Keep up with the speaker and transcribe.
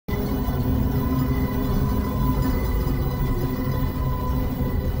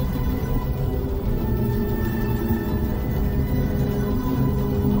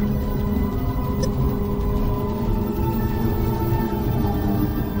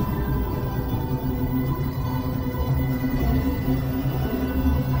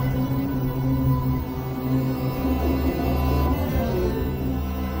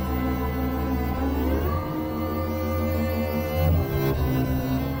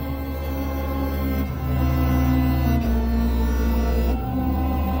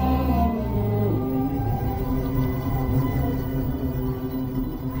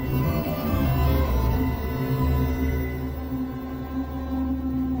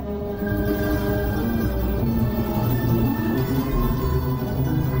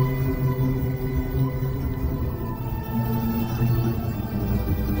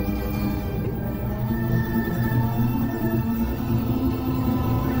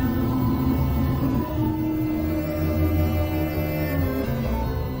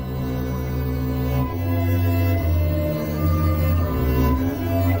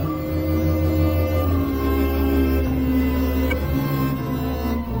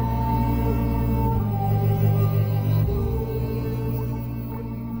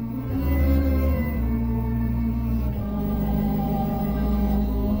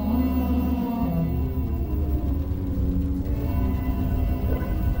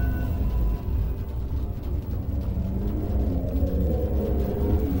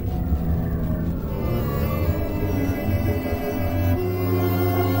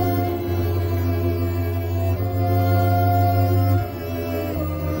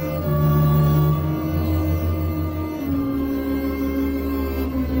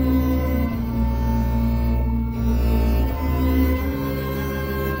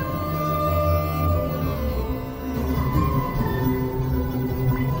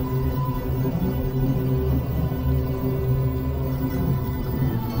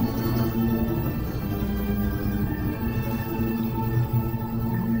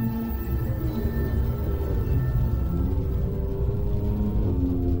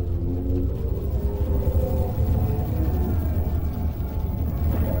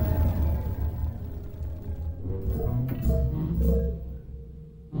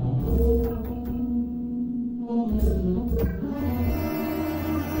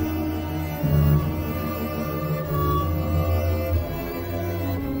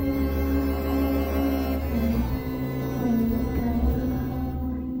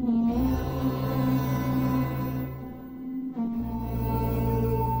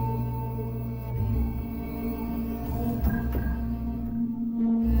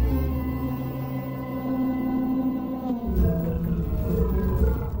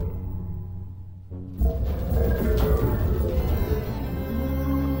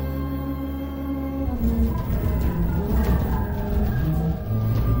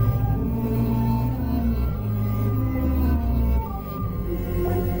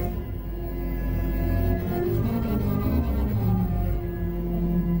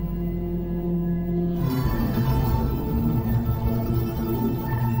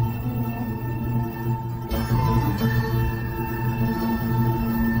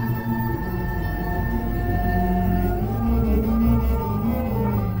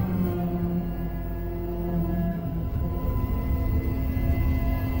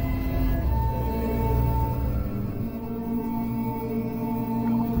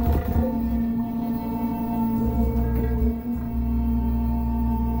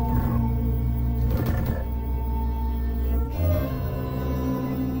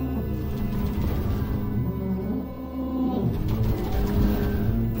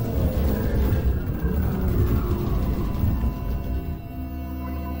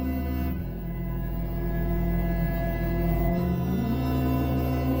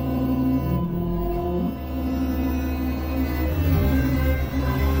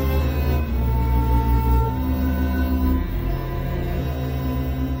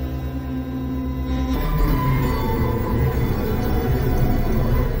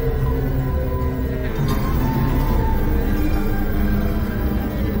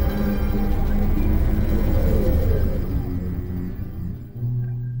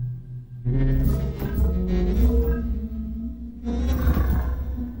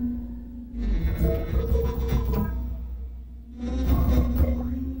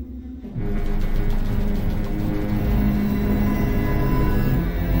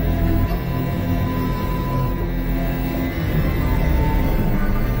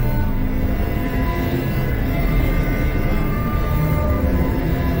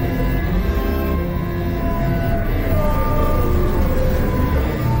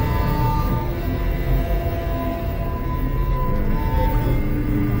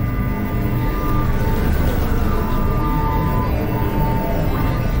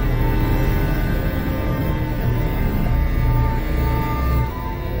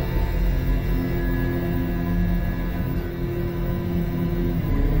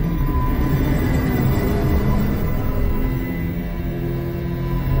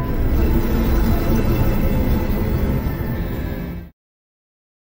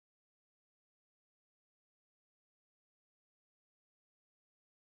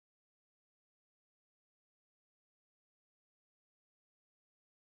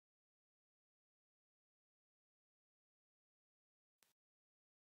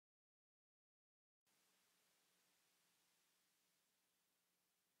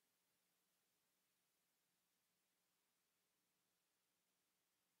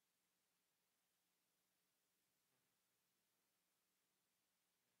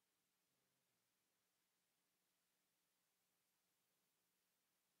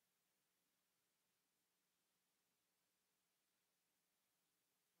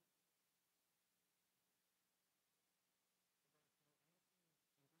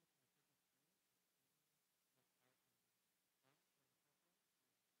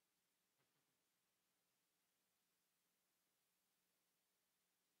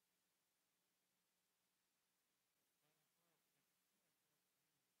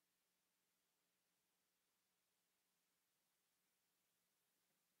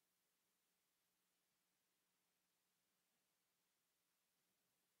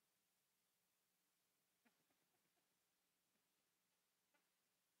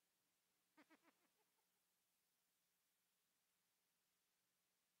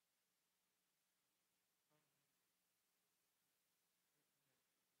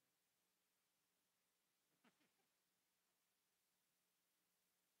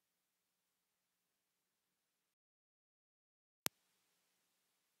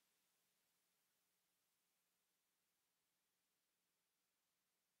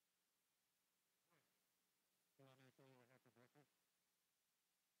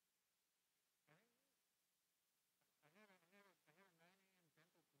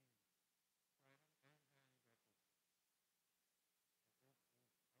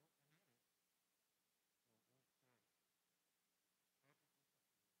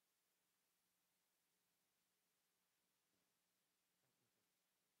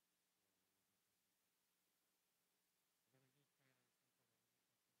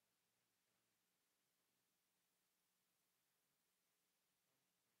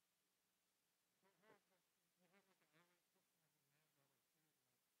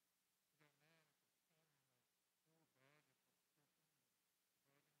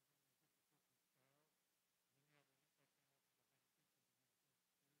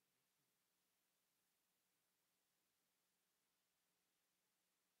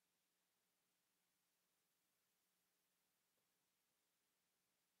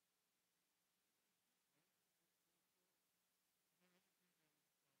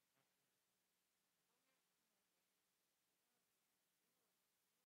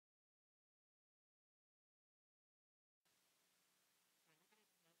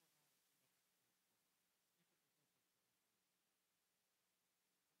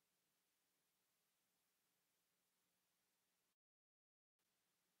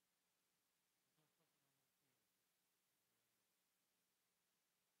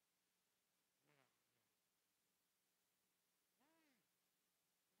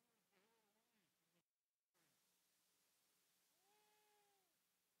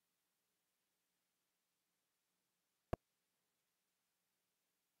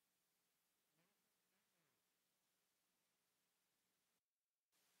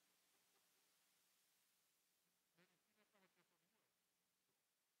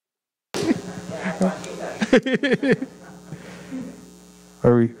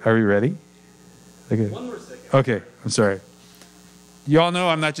Are we ready? Okay. One more second. Okay, I'm sorry. You all know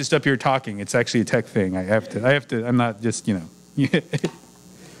I'm not just up here talking. It's actually a tech thing. I have to, I'm not just, What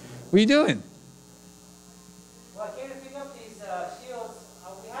are you doing? Well, I came to pick up these shields.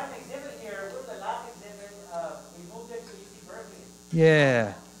 We had an exhibit here. With the last exhibit, we moved it to UC Berkeley.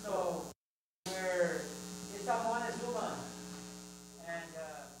 Yeah. So, it's on Montezuma. And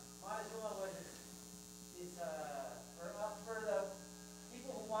Montezuma for the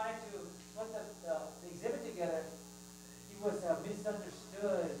people who wanted to put the exhibit together. He was a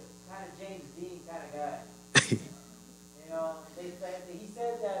misunderstood, kind of James Dean kind of guy.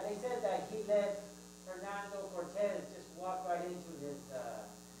 They said that he let Hernando Cortez just walk right into his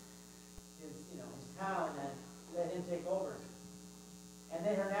town and let him take over. And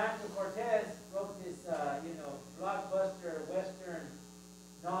then Hernando Cortez wrote this, blockbuster Western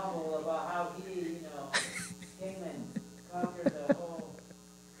novel about how he, came and conquered the whole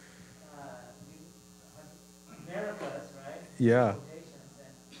Americas, right? Yeah.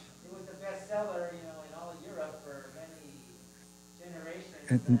 It was the bestseller, in all of Europe for many generations.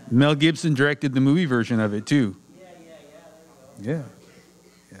 And Mel Gibson directed the movie version of it too. Yeah, there you go.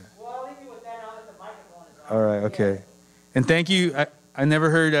 Yeah. Well, I'll leave you with that now that the microphone is on. All right, okay. Yeah. And thank you. I never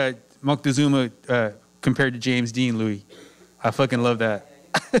heard Moctezuma compared to James Dean, Louis. I fucking love that.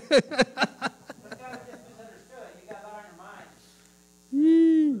 That's kind of just misunderstood. You got a lot on your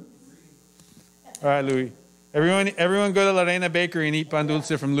mind. All right, Louis. Everyone go to La Reina Bakery and eat pan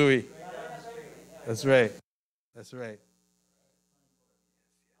dulce from Louis. That's right. That's right.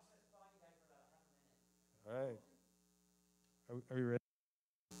 All right. Are we ready?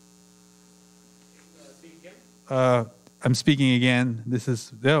 I'm speaking again.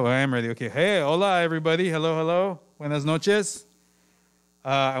 I am ready. Okay. Hey, hola, everybody. Hello. Buenas noches.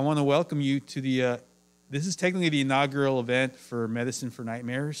 I want to welcome you to this is technically the inaugural event for Medicine for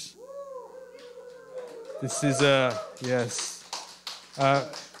Nightmares. This is, yes.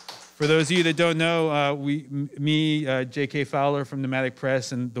 For those of you that don't know, J.K. Fowler from Pneumatic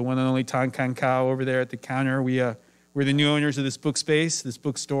Press, and the one and only Tan Kan Kao over there at the counter, we're the new owners of this book space, this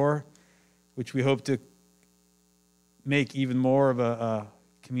bookstore, which we hope to make even more of a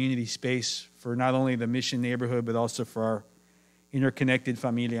community space for not only the Mission neighborhood, but also for our interconnected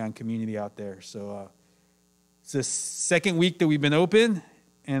familia and community out there. So it's the second week that we've been open,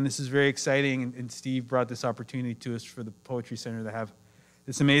 and this is very exciting. And Steve brought this opportunity to us for the Poetry Center to have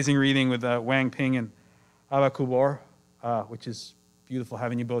this amazing reading with Wang Ping and Koohbor, which is beautiful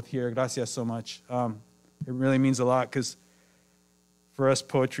having you both here. Gracias so much. It really means a lot because for us,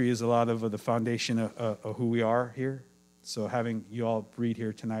 poetry is a lot of the foundation of who we are here. So having you all read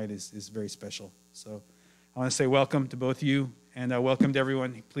here tonight is very special. So I want to say welcome to both of you, and welcome to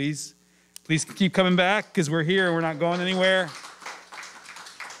everyone. Please keep coming back because we're here. We're not going anywhere.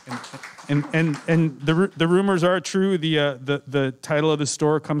 And the rumors are true. The title of the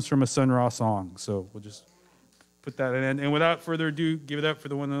store comes from a Sun Ra song. So we'll just put that in. And without further ado, give it up for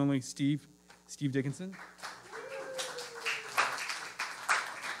the one and only Steve Dickinson.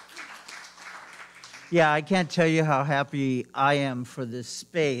 Yeah, I can't tell you how happy I am for this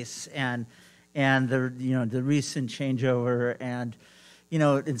space and the recent changeover. And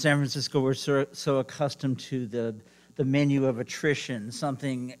in San Francisco, we're so accustomed to the menu of attrition.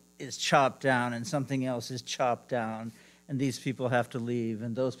 Something is chopped down and something else is chopped down, and these people have to leave,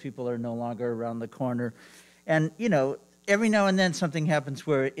 and those people are no longer around the corner. And every now and then something happens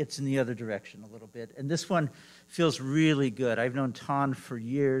where it's in the other direction a little bit. And this one feels really good. I've known Tan for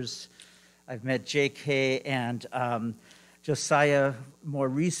years. I've met J.K. and Josiah more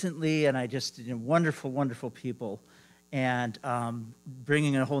recently, and wonderful, wonderful people, and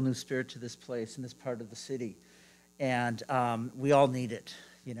bringing a whole new spirit to this place in this part of the city. And we all need it,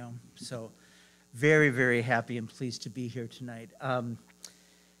 So very, very happy and pleased to be here tonight.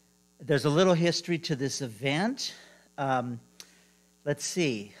 There's a little history to this event. Let's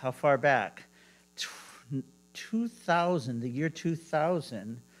see, how far back? 2000, the year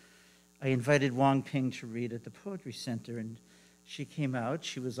 2000, I invited Wang Ping to read at the Poetry Center, and she came out.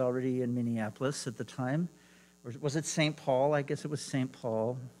 She was already in Minneapolis at the time. Or was it St. Paul? I guess it was St.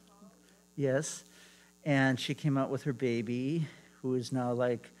 Paul. Yes. And she came out with her baby, who is now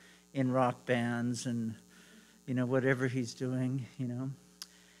in rock bands and, whatever he's doing,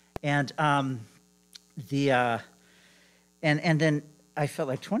 And and then I felt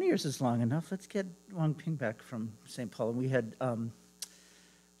like 20 years is long enough. Let's get Wang Ping back from St. Paul. And we had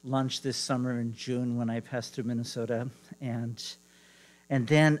lunch this summer in June when I passed through Minnesota. And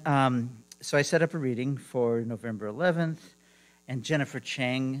then, so I set up a reading for November 11th. and Jennifer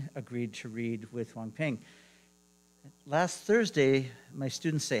Chang agreed to read with Wang Ping. Last Thursday, my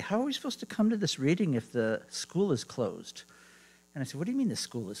students say, how are we supposed to come to this reading if the school is closed? And I said, what do you mean the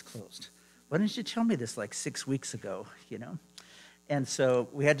school is closed? Why didn't you tell me this like 6 weeks ago, you know? And so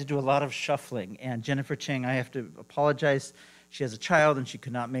we had to do a lot of shuffling. And Jennifer Chang, I have to apologize. She has a child and she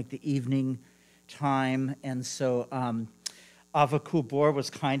could not make the evening time. And so Ava Koohbor was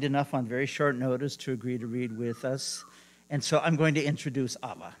kind enough on very short notice to agree to read with us. And so I'm going to introduce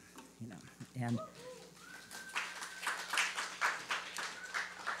Ava, you know, and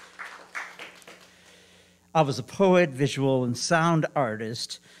Ava's a poet, visual and sound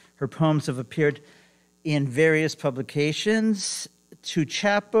artist. Her poems have appeared in various publications, 2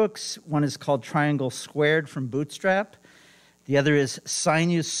 chapbooks. One is called Triangle Squared from Bootstrap. The other is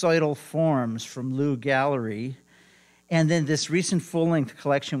Sinusoidal Forms from Lou Gallery. And then this recent full-length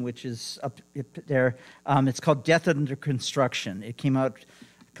collection, which is up there, it's called Death Under Construction. It came out,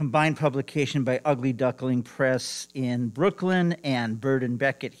 combined publication by Ugly Duckling Press in Brooklyn and Bird and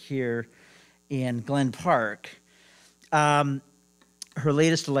Beckett here in Glen Park. Her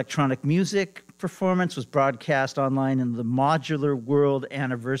latest electronic music performance was broadcast online in the Modular World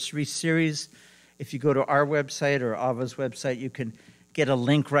Anniversary Series. If you go to our website or Ava's website, you can get a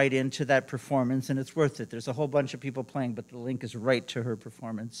link right into that performance, and it's worth it. There's a whole bunch of people playing, but the link is right to her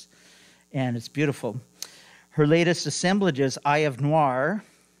performance, and it's beautiful. Her latest assemblage is Eye of Noir.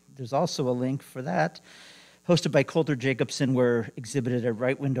 There's also a link for that. Hosted by Coulter Jacobson, were exhibited at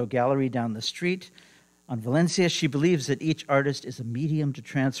Right Window Gallery down the street. On Valencia, she believes that each artist is a medium to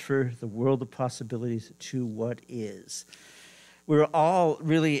transfer the world of possibilities to what is. We're all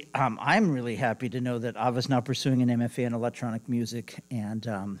really, I'm really happy to know that Ava's now pursuing an MFA in electronic music and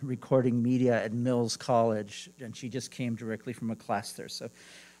recording media at Mills College, and she just came directly from a class there. So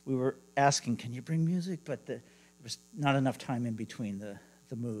we were asking, can you bring music? But there was not enough time in between the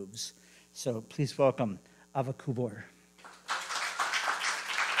moves. So please welcome Ava Koohbor.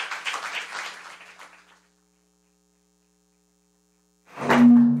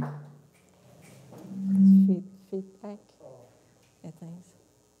 Feedback. Yeah, thanks.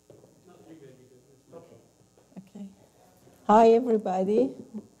 Okay. Hi, everybody.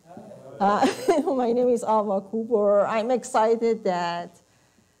 My name is Ava Koohbor. I'm excited that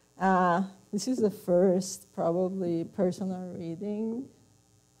this is the first, probably, personal reading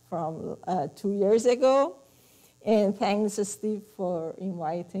from 2 years ago. And thanks, Steve, for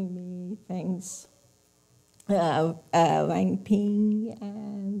inviting me. Thanks, Wang Ping,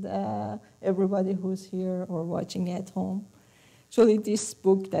 and everybody who's here or watching at home. Actually, this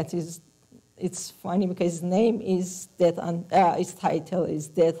book it's funny because its name is its title is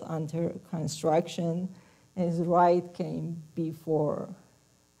Death Under Construction, and its came before,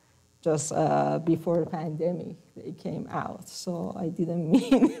 just before the pandemic. It came out, so I didn't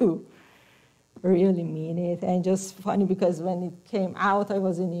mean to really mean it. And just funny because when it came out, I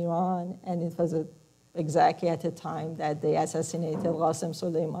was in Iran, and it was exactly at the time that they assassinated Qasem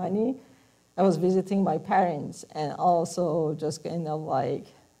Soleimani. I was visiting my parents, and also just kind of like,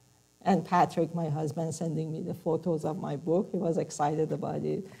 and Patrick, my husband, sending me the photos of my book. He was excited about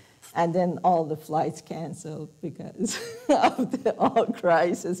it. And then all the flights canceled because of the oil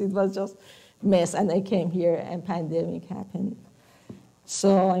crisis. It was just a mess. And I came here and pandemic happened.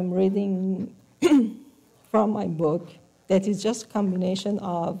 So I'm reading from my book that is just a combination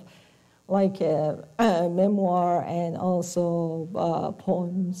of like a memoir and also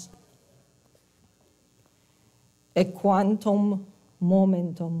poems. A quantum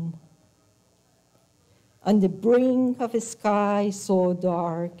momentum. On the brink of a sky so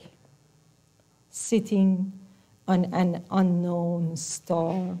dark, sitting on an unknown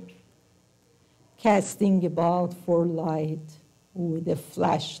star, casting about for light with a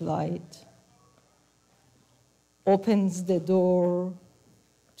flashlight, opens the door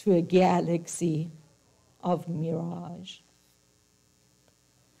to a galaxy of mirage.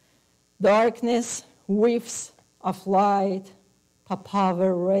 Darkness whiffs of light,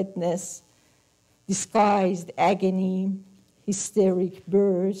 papaya redness, disguised agony, hysteric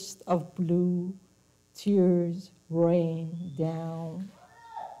burst of blue, tears rain down.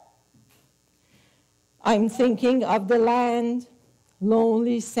 I'm thinking of the land,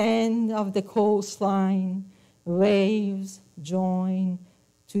 lonely sand of the coastline, waves join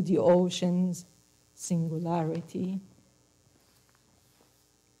to the ocean's singularity.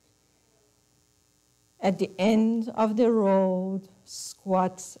 At the end of the road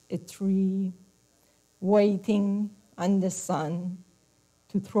squats a tree, waiting on the sun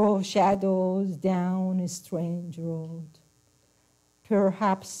to throw shadows down a strange road.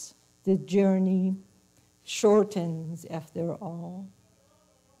 Perhaps the journey shortens after all.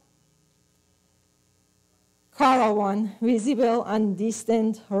 Caravan visible on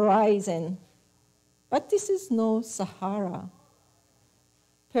distant horizon, but this is no Sahara.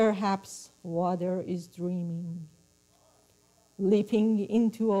 Perhaps water is dreaming, leaping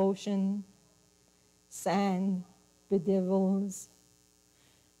into ocean, sand bedevils,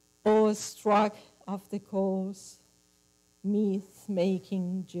 awestruck of the coast,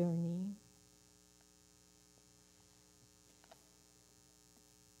 myth-making journey.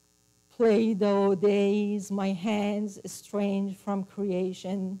 Play-Doh days, my hands estranged from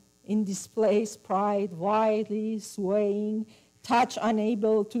creation, in displaced pride, widely swaying, touch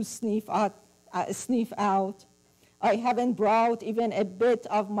unable to sniff out. I haven't brought even a bit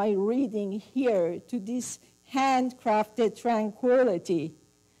of my reading here to this handcrafted tranquility.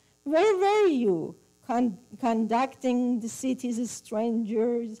 Where were you, conducting the city's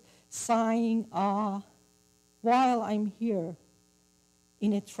strangers, sighing awe, while I'm here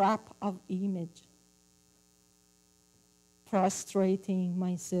in a trap of image, prostrating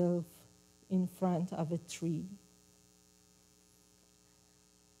myself in front of a tree?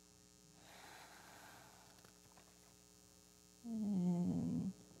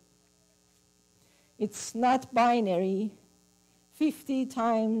 And it's not binary. 50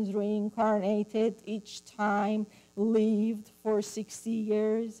 times reincarnated, each time lived for 60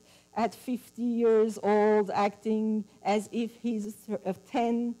 years. At 50 years old, acting as if he's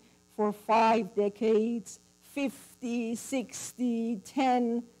 10 for 5 decades. 50, 60,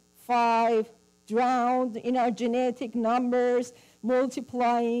 10, 5, drowned in our genetic numbers,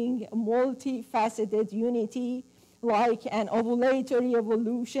 multiplying multifaceted unity like an ovulatory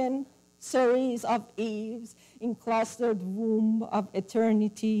evolution, series of Eves in clustered womb of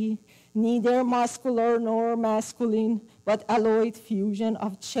eternity, neither muscular nor masculine, but alloyed fusion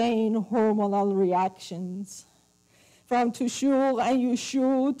of chain hormonal reactions. From Tushul and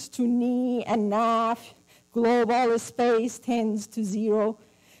Yushut to Ni and Naf, global space tends to zero,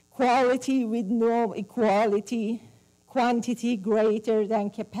 quality with no equality, quantity greater than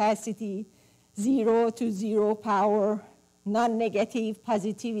capacity, 0 to 0 power, non-negative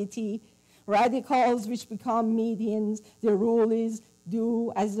positivity, radicals which become medians. The rule is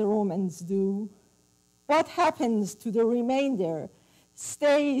do as the Romans do. What happens to the remainder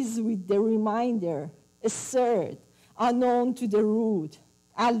stays with the reminder, assert, unknown to the root.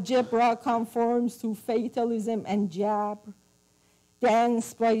 Algebra conforms to fatalism and jabr,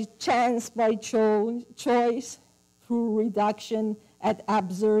 dance by chance, by choice, through reduction ad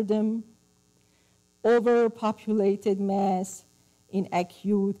absurdum, overpopulated mass in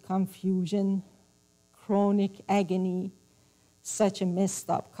acute confusion, chronic agony, such a messed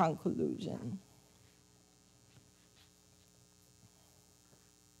up conclusion.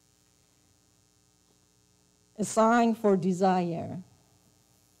 A sign for desire.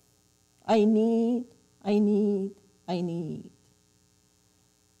 I need, I need, I need.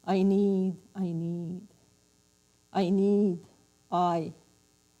 I need, I need. I need, I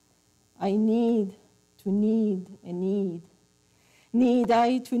need to need a need. Need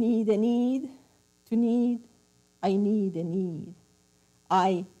I to need a need? To need, I need a need.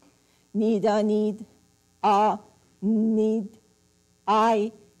 I need a need, need,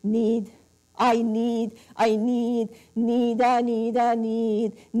 I need, I need, I need, need a need, a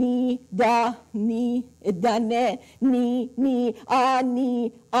need, da, ne, ni,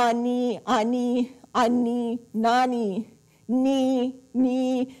 ani, nani, ni,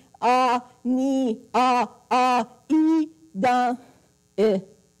 a, I, da,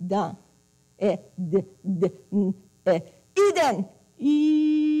 da, Eden,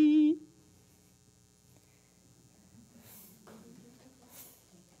 I.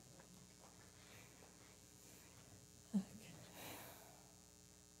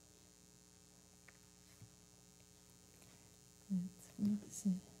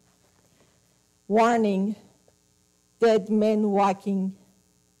 Warning, dead men walking.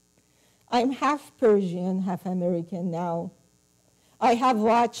 I'm half Persian, half American now. I have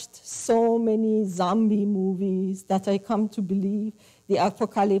watched so many zombie movies that I come to believe the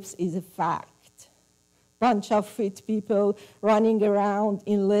apocalypse is a fact. Bunch of fit people running around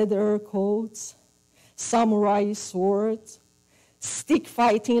in leather coats, samurai swords, stick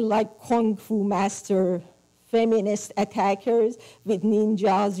fighting like kung fu master, feminist attackers with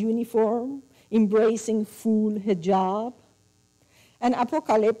ninja's uniform, embracing full hijab. An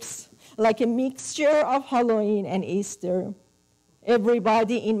apocalypse like a mixture of Halloween and Easter.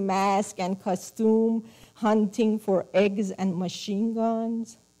 Everybody in mask and costume, hunting for eggs and machine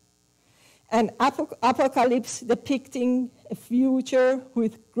guns. An apocalypse depicting a future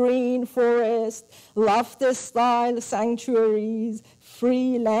with green forest, lofty-style sanctuaries,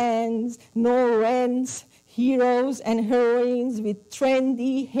 free lands, no rents, heroes and heroines with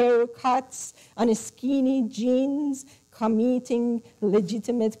trendy haircuts and skinny jeans committing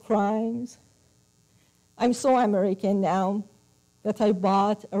legitimate crimes. I'm so American now that I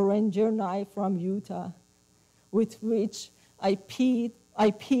bought a Ranger knife from Utah with which I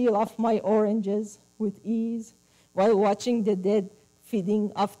peel off my oranges with ease while watching the dead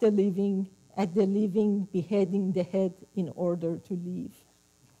feeding off the living, at the living beheading the head in order to live.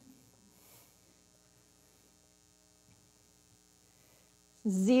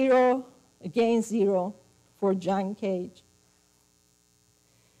 Zero against zero for John Cage.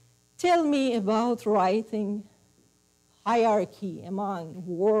 Tell me about writing, hierarchy among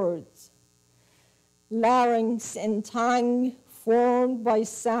words, larynx and tongue formed by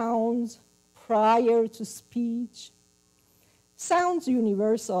sounds prior to speech. Sounds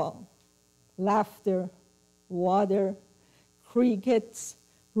universal, laughter, water, crickets,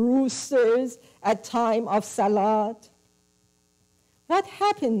 roosters at time of salat. What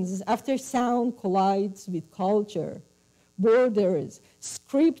happens after sound collides with culture, borders,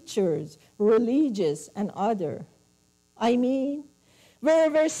 scriptures, religious and other? I mean,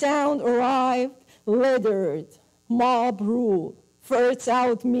 wherever sound arrived, leathered, mob rule, ferrets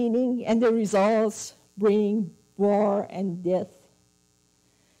out meaning, and the results bring war and death.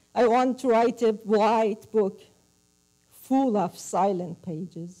 I want to write a white book full of silent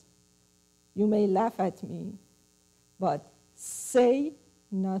pages. You may laugh at me, but say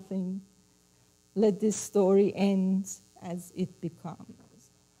nothing. Let this story end as it becomes.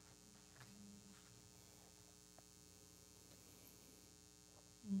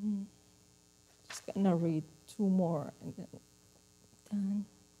 Just gonna read two more and then done.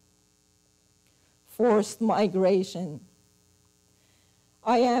 Forced migration.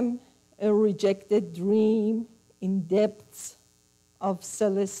 I am a rejected dream in depths of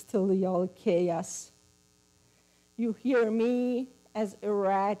celestial chaos. You hear me as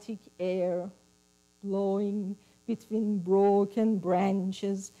erratic air blowing between broken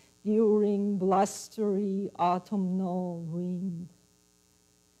branches during blustery autumnal wind.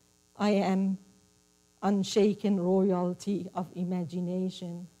 I am unshaken royalty of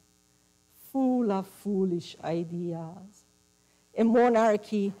imagination, full of foolish ideas. A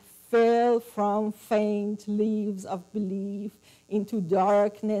monarchy fell from faint leaves of belief into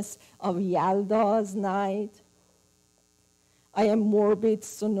darkness of Yalda's night. I am morbid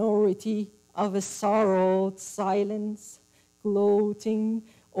sonority of a sorrowed silence, gloating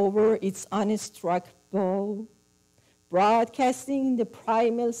over its unstruck bow, broadcasting the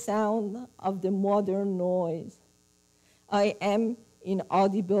primal sound of the modern noise. I am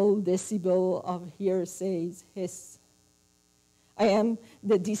inaudible decibel of hearsay's hiss. I am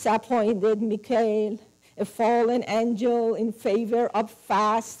the disappointed Mikhail, a fallen angel in favor of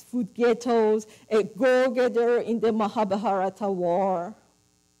fast food ghettos, a go-getter in the Mahabharata war.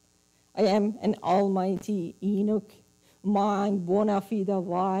 I am an almighty Enoch among bona fide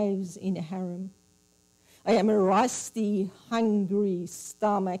wives in a harem. I am a rusty, hungry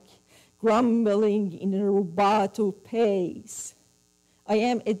stomach, grumbling in a rubato pace. I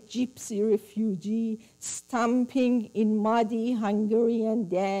am a gypsy refugee, stamping in muddy Hungarian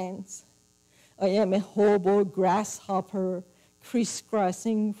dance. I am a hobo grasshopper,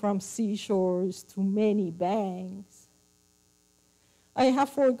 crisscrossing from seashores to many banks. I have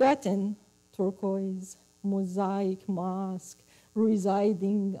forgotten turquoise, mosaic mask,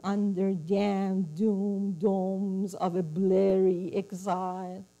 residing under damned doomed domes of a blurry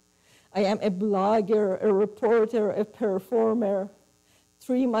exile. I am a blogger, a reporter, a performer,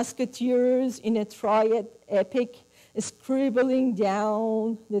 three musketeers in a triad epic, scribbling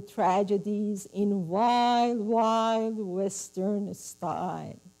down the tragedies in wild, wild Western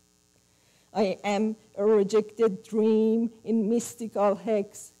style. I am a rejected dream in mystical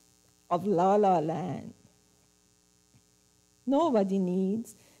hex of La La Land. Nobody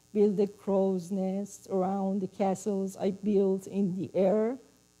needs build a crow's nest around the castles I built in the air.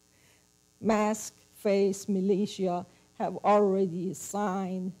 Mask-faced militia have already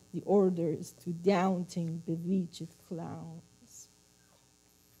signed the orders to daunting, bewitched clowns.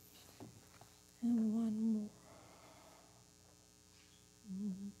 And one more.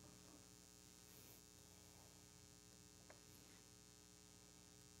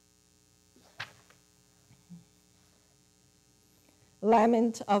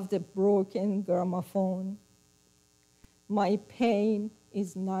 Lament of the broken gramophone. My pain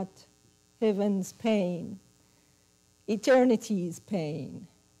is not heaven's pain, eternity's pain.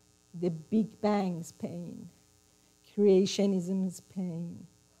 the Big Bang's pain, creationism's pain.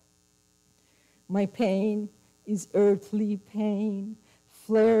 My pain is earthly pain,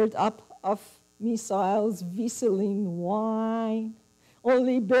 flared up of missiles whistling whine,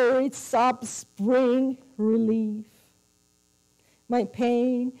 only buried sobs bring relief. My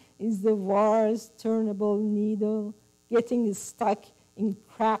pain is the war's turnable needle, getting stuck in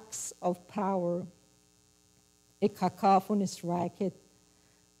cracks of power. A cacophonous racket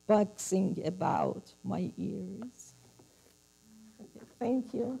buzzing about my ears. Okay,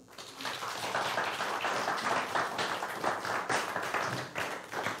 thank you.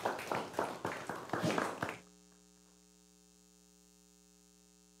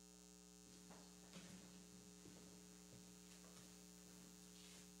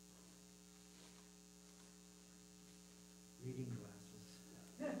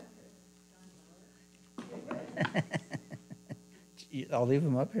 I'll leave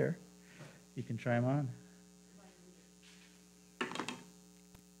them up here. You can try them on.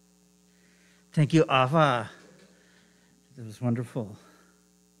 Thank you, Ava. That was wonderful.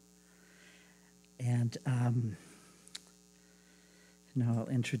 And now I'll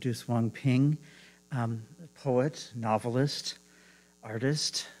introduce Wang Ping, poet, novelist,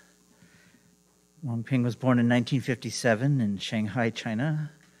 artist. Wang Ping was born in 1957 in Shanghai, China.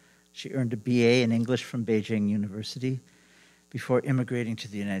 She earned a BA in English from Beijing University before immigrating to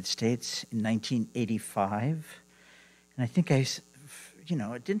the United States in 1985. And I think it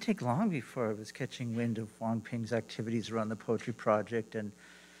didn't take long before I was catching wind of Wang Ping's activities around the Poetry Project and,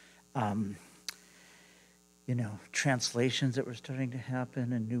 translations that were starting to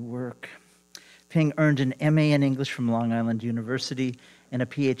happen and new work. Ping earned an MA in English from Long Island University and a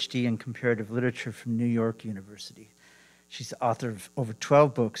PhD in comparative literature from New York University. She's the author of over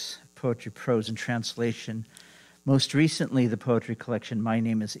 12 books, poetry, prose, and translation. Most recently, the poetry collection My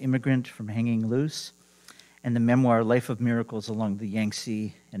Name is Immigrant from Hanging Loose, and the memoir Life of Miracles Along the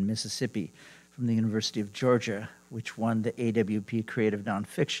Yangtze and Mississippi from the University of Georgia, which won the AWP Creative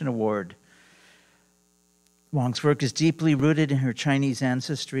Nonfiction Award. Wang's work is deeply rooted in her Chinese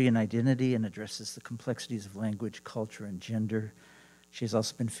ancestry and identity and addresses the complexities of language, culture, and gender. She has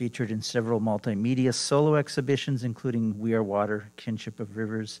also been featured in several multimedia solo exhibitions, including We Are Water, Kinship of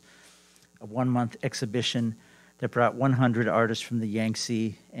Rivers, a one-month exhibition that brought 100 artists from the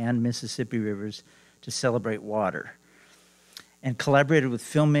Yangtze and Mississippi rivers to celebrate water, and collaborated with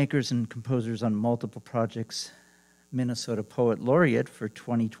filmmakers and composers on multiple projects. Minnesota Poet Laureate for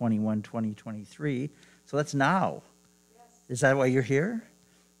 2021-2023. So that's now. Yes. Is that why you're here?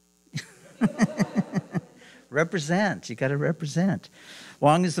 Represent. You got to represent.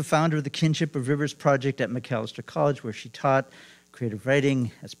 Wang is the founder of the Kinship of Rivers project at Macalester College, where she taught creative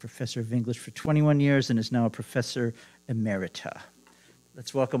writing as professor of English for 21 years and is now a professor emerita.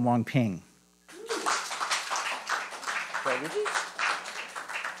 Let's welcome Wang Ping. Oh,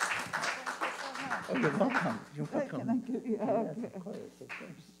 you're welcome. You're welcome. Can I give you? Okay. Of course, of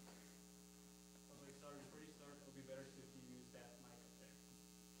course.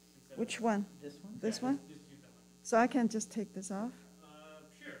 Which one? This one? This one? So I can just take this off?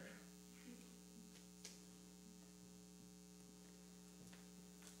 Sure.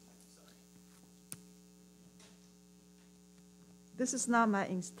 This is not my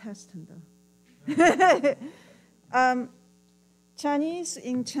intestine, though. In Chinese,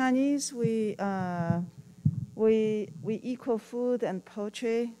 we equal food and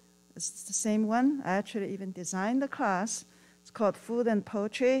poetry. It's the same one. I actually even designed the class. It's called Food and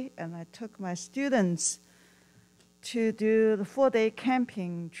Poetry, and I took my students to do the 4-day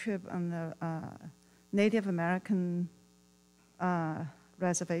camping trip on the Native American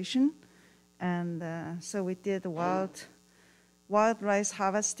reservation. And so we did wild rice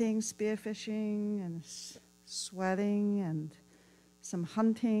harvesting, spearfishing, and sweating, and some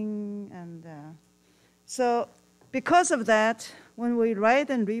hunting. And so because of that, when we write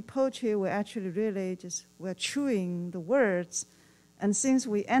and read poetry, we actually really we're chewing the words. And since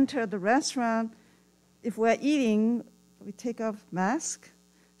we enter the restaurant, if we're eating, we take off mask.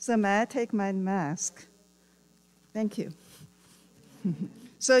 So may I take my mask? Thank you.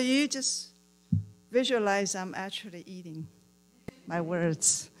 So you just visualize I'm actually eating my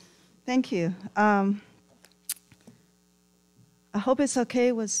words. Thank you. I hope it's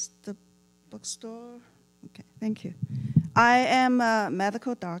okay with the bookstore. Okay, thank you. I am a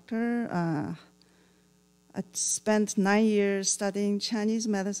medical doctor. I spent 9 years studying Chinese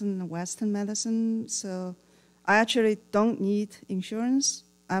medicine and Western medicine, so I actually don't need insurance.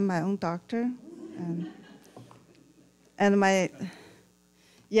 I'm my own doctor. I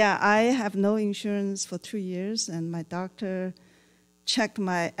have no insurance for 2 years, and my doctor checked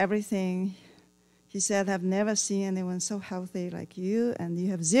my everything. He said, I've never seen anyone so healthy like you, and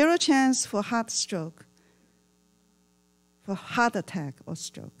you have 0 chance for heart stroke, for heart attack or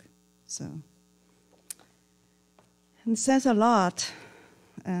stroke. So it says a lot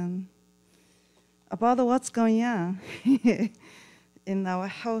about what's going on in our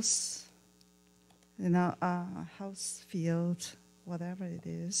house, house field, whatever it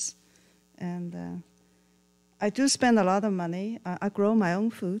is. And I do spend a lot of money. I grow my own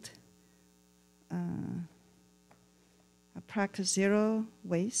food. I practice zero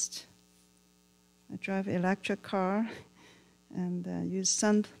waste. I drive electric car and use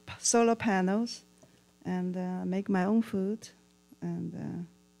solar panels and make my own food. And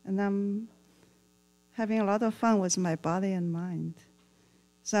I'm having a lot of fun with my body and mind.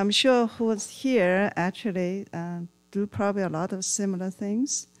 So I'm sure who's here actually do probably a lot of similar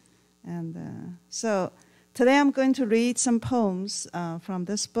things. And so today I'm going to read some poems from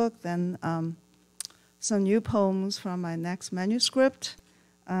this book, then some new poems from my next manuscript.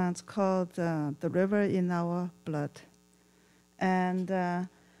 It's called The River in Our Blood. And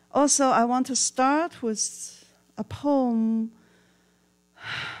also I want to start with a poem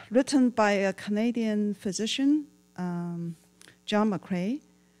written by a Canadian physician, John McCrae.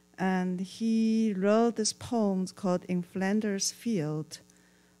 And he wrote this poem called In Flanders Field,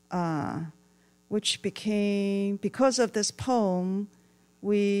 which became, because of this poem,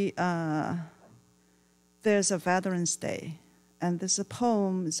 there's a Veterans Day. And this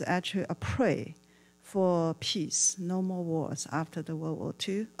poem is actually a prayer for peace, no more wars after the World War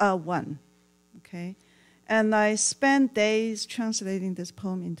I. Okay? And I spent days translating this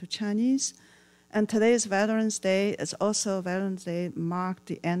poem into Chinese. And today's Veterans Day is also Veterans Day, marked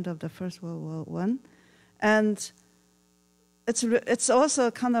the end of the First World War I. And it's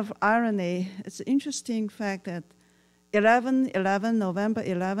also kind of irony. It's an interesting fact that 11/11, November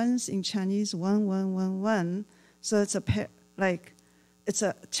 11th in Chinese, 1111. So it's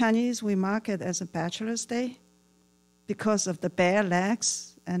a Chinese, we mark it as a Bachelor's Day because of the bare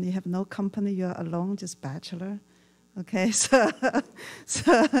legs, and you have no company, you're alone, just bachelor. Okay, so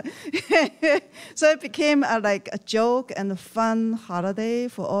it became like a joke and a fun holiday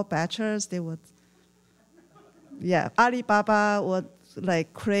for all bachelors. They would, Alibaba would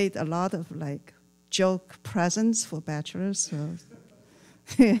like create a lot of like joke presents for bachelors. So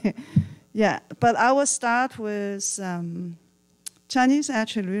yeah, but I will start with Chinese.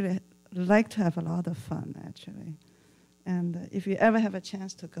 Actually, really like to have a lot of fun actually, and if you ever have a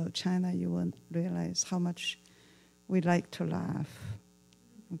chance to go to China, you will realize how much we like to laugh,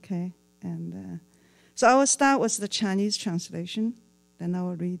 okay? And so I will start with the Chinese translation, then I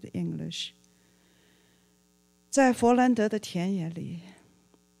will read the English. 在佛兰德的田野里，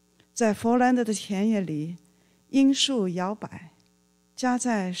在佛兰德的田野里，樱树摇摆，夹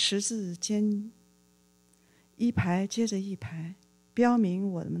在十字间，一排接着一排，标明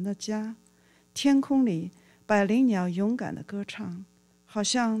我们的家。天空里，百灵鸟勇敢的歌唱，好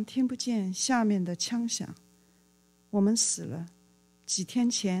像听不见下面的枪响。我们死了，几天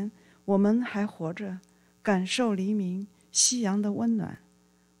前我们还活着，感受黎明夕阳的温暖。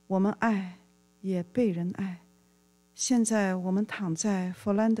我们爱，也被人爱。现在我们躺在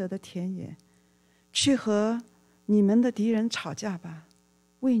佛兰德的田野，去和你们的敌人吵架吧。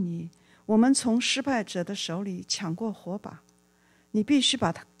为你，我们从失败者的手里抢过火把，你必须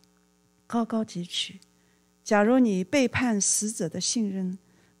把它高高举起。假如你背叛死者的信任，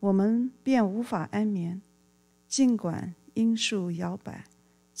我们便无法安眠。尽管樱树摇摆，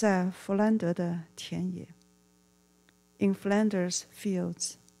在弗兰德的田野。In Flanders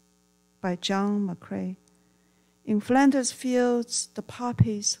Fields, by John McCrae. In Flanders Fields, the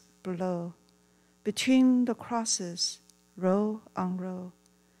poppies blow between the crosses, row on row,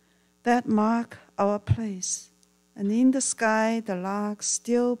 that mark our place. And in the sky, the larks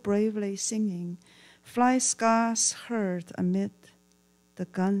still bravely singing, fly scars heard amid the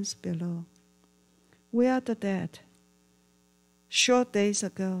guns below. We are the dead. Short days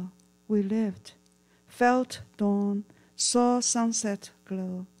ago, we lived, felt dawn, saw sunset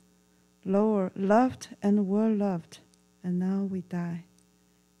glow, loved and were loved, and now we die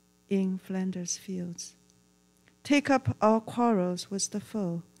in Flanders Fields. Take up our quarrels with the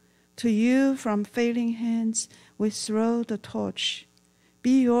foe. To you from failing hands we throw the torch.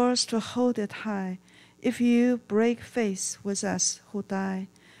 Be yours to hold it high. If you break faith with us who die,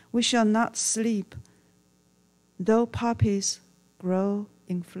 we shall not sleep, though poppies grow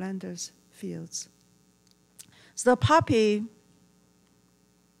in Flanders Fields. So the poppy,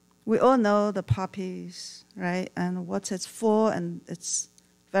 we all know the poppies, right? And what it's for, and it's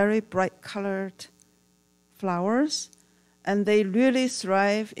very bright colored flowers. And they really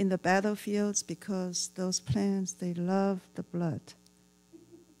thrive in the battlefields because those plants, they love the blood.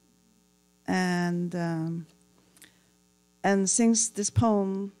 And since this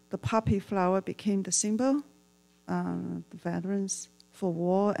poem, the poppy flower became the symbol, the veterans for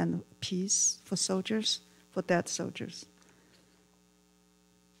war and peace, for soldiers, for dead soldiers.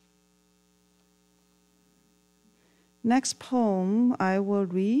 Next poem I will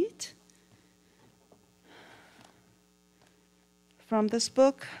read from this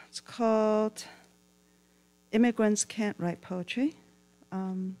book. It's called Immigrants Can't Write Poetry.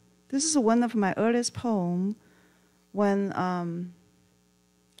 This is one of my earliest poems when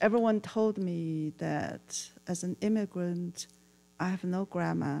everyone told me that as an immigrant, I have no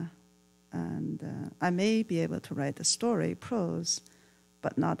grammar, and I may be able to write a story, prose,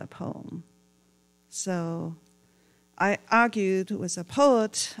 but not a poem. So I argued with a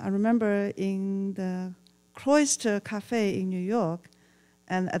poet. I remember in the Cloister Cafe in New York,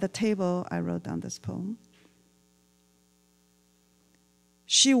 and at the table I wrote down this poem.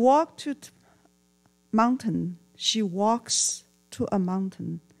 She walked to mountain. She walks to a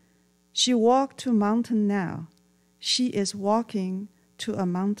mountain. She walked to mountain now. She is walking to a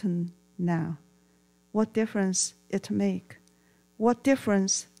mountain now. What difference it make? What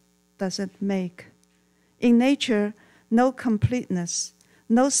difference does it make? In nature, no completeness,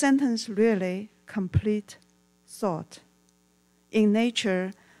 no sentence really complete thought. In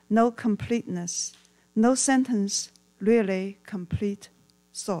nature, no completeness, no sentence really complete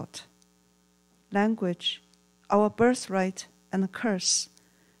thought. Language, our birthright and curse,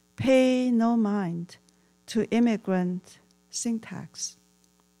 pay no mind to immigrant syntax.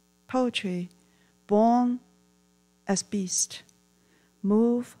 Poetry, born as beast,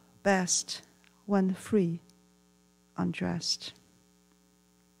 move best when free, undressed.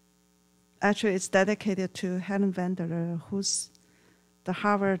 Actually, it's dedicated to Helen Vandeler, who's the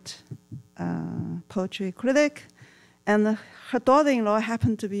Harvard poetry critic, and her daughter-in-law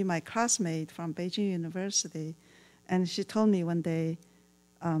happened to be my classmate from Beijing University, and she told me one day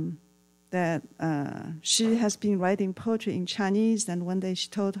that she has been writing poetry in Chinese, and one day she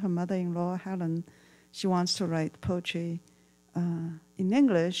told her mother-in-law, Helen, she wants to write poetry in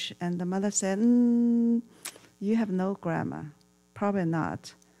English, and the mother said, you have no grammar, probably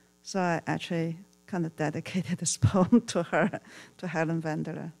not. So I actually kind of dedicated this poem to her, to Helen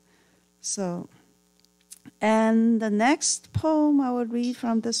Vandeler. So, and the next poem I will read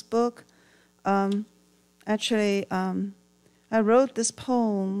from this book, I wrote this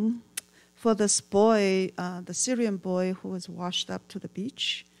poem for this boy, the Syrian boy who was washed up to the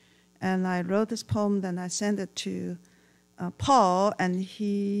beach. And I wrote this poem, then I sent it to Paul, and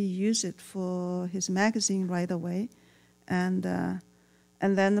he used it for his magazine right away. And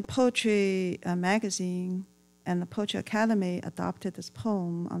then the Poetry magazine and the Poetry Academy adopted this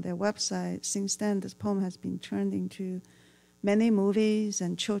poem on their website. Since then, this poem has been turned into many movies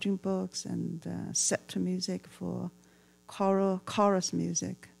and children's books and set to music for chorus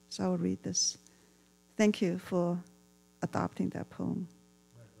music. So I will read this. Thank you for adopting that poem.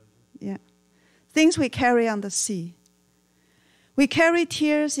 Yeah. Things we carry on the sea. We carry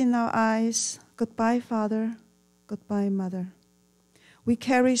tears in our eyes. Goodbye, Father. Goodbye, Mother. We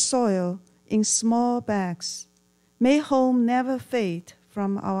carry soil in small bags. May home never fade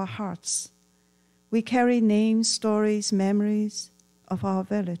from our hearts. We carry names, stories, memories of our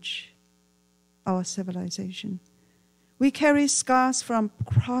village, our civilization. We carry scars from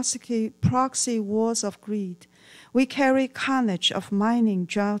proxy wars of greed. We carry carnage of mining,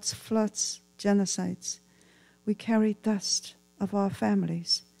 droughts, floods, genocides. We carry dust of our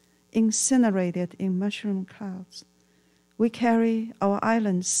families, incinerated in mushroom clouds. We carry our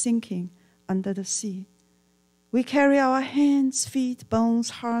islands sinking under the sea. We carry our hands, feet, bones,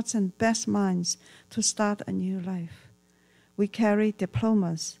 hearts, and best minds to start a new life. We carry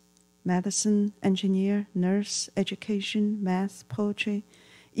diplomas, medicine, engineer, nurse, education, math, poetry,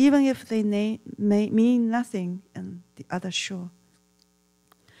 even if they may mean nothing on the other shore.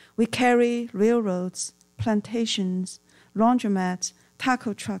 We carry railroads, plantations, laundromats,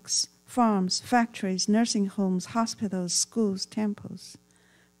 taco trucks, farms, factories, nursing homes, hospitals, schools, temples,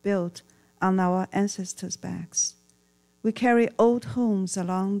 built on our ancestors' backs. We carry old homes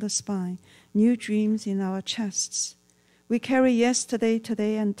along the spine, new dreams in our chests. We carry yesterday,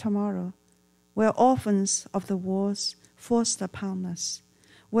 today, and tomorrow. We're orphans of the wars forced upon us.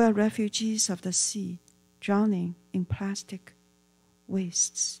 We're refugees of the sea, drowning in plastic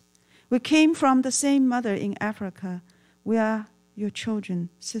wastes. We came from the same mother in Africa. We are your children,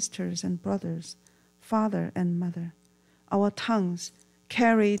 sisters and brothers, father and mother. Our tongues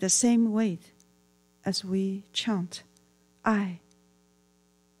carry the same weight as we chant I,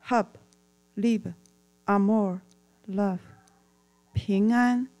 Hub, Liebe, Amor, Love, 平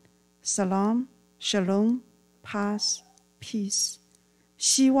安, Salam, Shalom, Paz, Peace,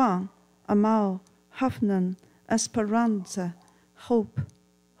 希望, Amal, Hoffnung, Esperanza, Hope,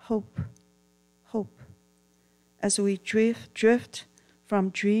 Hope, Hope. As we drift from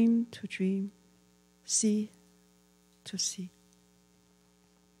dream to dream, sea to sea.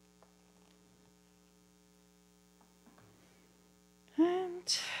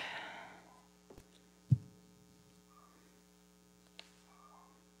 And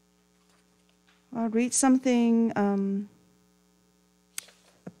I'll read something a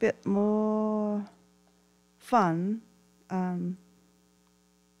bit more fun.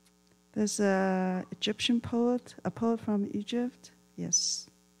 There's an Egyptian poet, a poet from Egypt. Yes,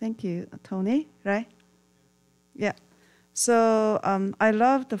 thank you, Tony, right? Yeah. So I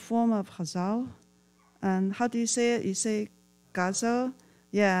love the form of Chazal. And how do you say it? You say Ghazal?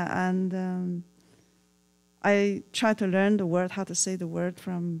 Yeah, and I try to learn the word, how to say the word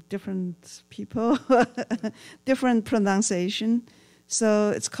from different people, different pronunciation.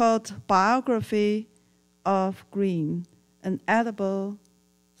 So it's called Biography of Green, an edible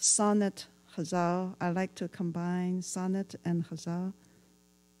sonnet Chazal. I like to combine sonnet and Chazal.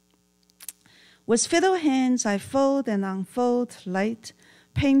 With fiddle hands, I fold and unfold light,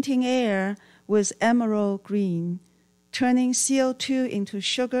 painting air with emerald green, turning CO2 into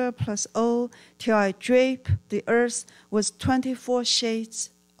sugar plus O till I drape the earth with 24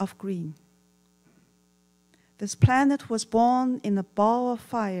 shades of green. This planet was born in a ball of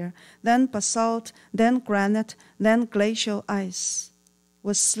fire, then basalt, then granite, then glacial ice.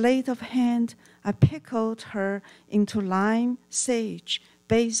 With sleight of hand, I pickled her into lime, sage,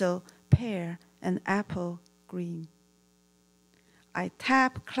 basil, pear, and apple green. I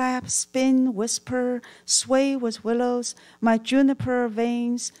tap, clap, spin, whisper, sway with willows, my juniper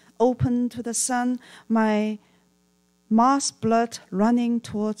veins open to the sun, my moss blood running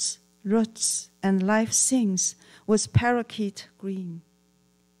towards roots, and life sings with parakeet green.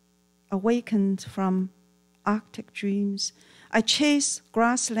 Awakened from Arctic dreams, I chase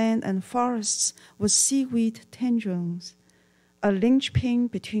grassland and forests with seaweed tendrils. A linchpin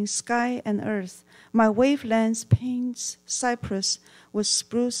between sky and earth, my wavelength paints cypress with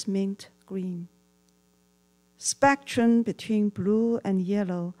spruce mint green. Spectrum between blue and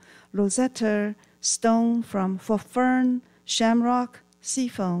yellow, Rosetta stone for fern, shamrock,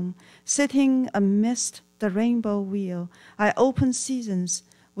 seafoam, sitting amidst the rainbow wheel, I open seasons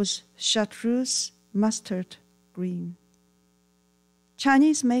with chartreuse mustard green.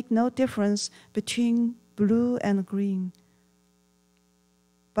 Chinese make no difference between blue and green,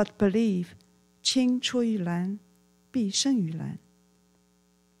 but believe 青出于蓝必胜于蓝.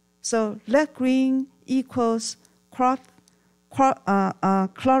 So let green equals chlorophyll,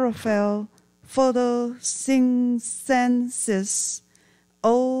 photosynthesis,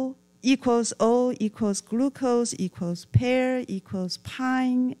 O equals glucose equals pear equals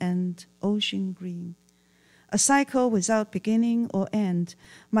pine and ocean green. A cycle without beginning or end,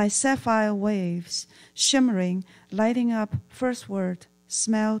 my sapphire waves shimmering, lighting up first word,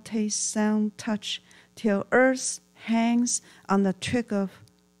 smell, taste, sound, touch, till earth hangs on the twig of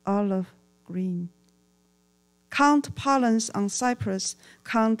olive green. Count pollens on cypress,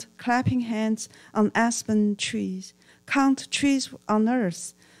 count clapping hands on aspen trees, count trees on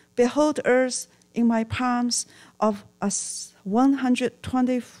earth. Behold earth in my palms of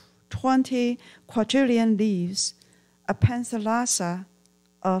 120 quadrillion leaves, a panthalassa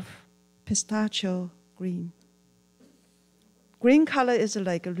of pistachio green. Green color is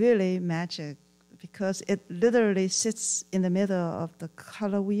like really magic because it literally sits in the middle of the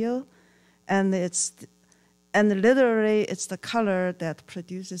color wheel, and literally it's the color that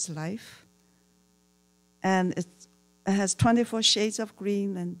produces life. And it has 24 shades of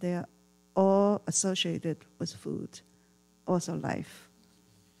green, and they're all associated with food, also life.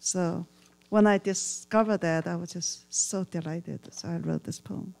 So when I discovered that, I was just so delighted. So I wrote this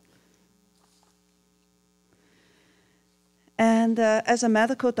poem. And as a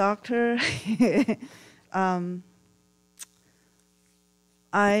medical doctor,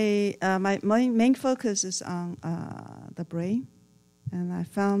 my main focus is on the brain. And I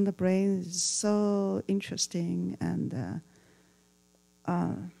found the brain is so interesting. And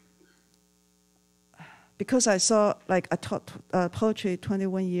because I saw, like, I taught poetry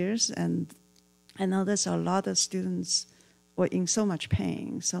 21 years, and I know there's a lot of students were in so much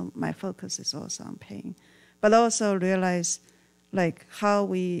pain. So my focus is also on pain. But also realize, like, how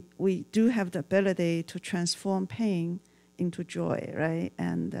we do have the ability to transform pain into joy, right?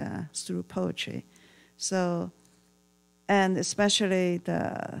 And through poetry. So and especially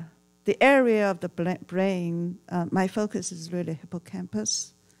the area of the brain, my focus is really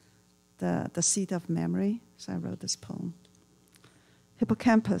hippocampus, the seat of memory. So I wrote this poem.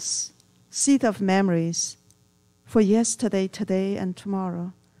 Hippocampus, seat of memories for yesterday, today, and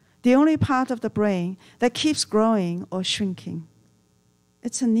tomorrow. The only part of the brain that keeps growing or shrinking.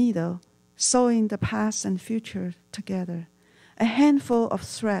 It's a needle sewing the past and future together. A handful of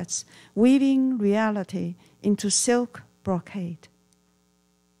threads weaving reality into silk brocade.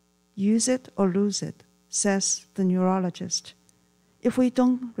 Use it or lose it, says the neurologist. If we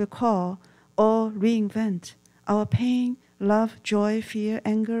don't recall or reinvent our pain, love, joy, fear,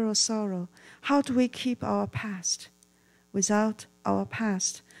 anger, or sorrow, how do we keep our past? Without our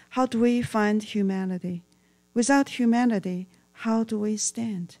past, how do we find humanity? Without humanity, how do we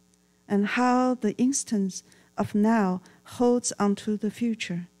stand? And how the instance of now holds onto the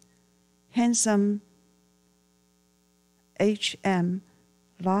future. Handsome H.M.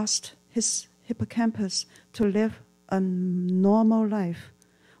 lost his hippocampus to live a normal life,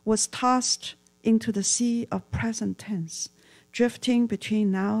 was tossed into the sea of present tense, drifting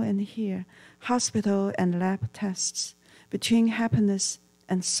between now and here, hospital and lab tests, between happiness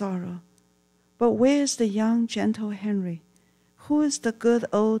and sorrow. But where's the young, gentle Henry? Who is the good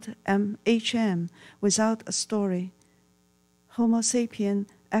old H.M. without a story? Homo sapien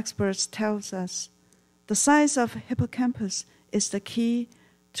experts tells us the size of hippocampus is the key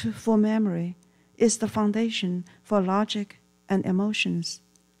for memory, is the foundation for logic and emotions.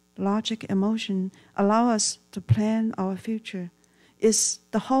 Logic, emotion allow us to plan our future, is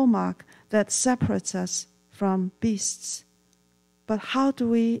the hallmark that separates us from beasts. But how do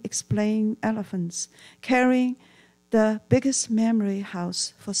we explain elephants carrying the biggest memory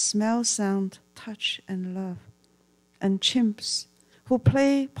house for smell, sound, touch, and love, and chimps who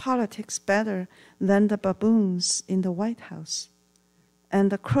play politics better than the baboons in the White House, and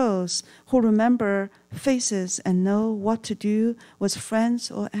the crows who remember faces and know what to do with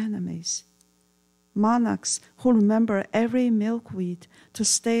friends or enemies, monarchs who remember every milkweed to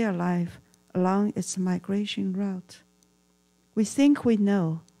stay alive along its migration route. We think we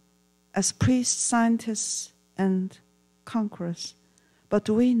know, as priests, scientists, and conquerors, but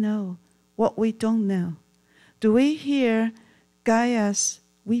do we know what we don't know? Do we hear Gaia's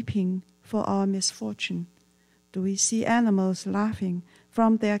weeping for our misfortune? Do we see animals laughing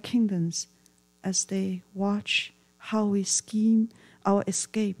from their kingdoms as they watch how we scheme our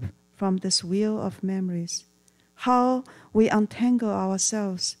escape from this wheel of memories, how we untangle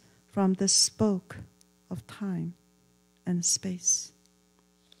ourselves from this spoke of time and space?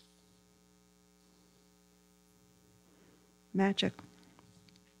 Magic.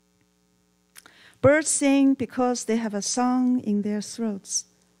 Birds sing because they have a song in their throats.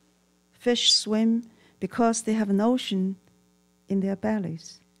 Fish swim because they have an ocean in their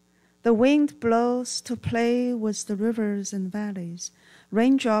bellies. The wind blows to play with the rivers and valleys.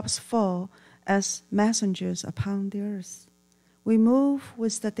 Raindrops fall as messengers upon the earth. We move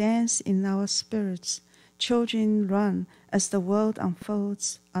with the dance in our spirits. Children run as the world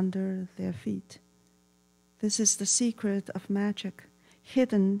unfolds under their feet. This is the secret of magic,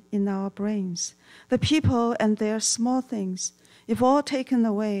 hidden in our brains. The people and their small things, if all taken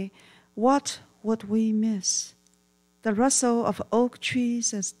away, what would we miss? The rustle of oak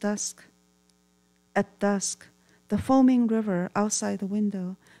trees at dusk, the foaming river outside the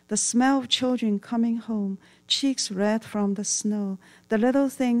window, the smell of children coming home, cheeks red from the snow, the little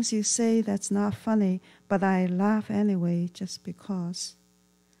things you say that's not funny, but I laugh anyway just because.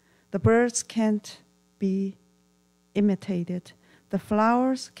 The birds can't be imitated. The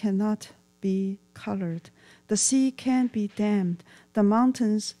flowers cannot be colored. The sea can't be dammed. The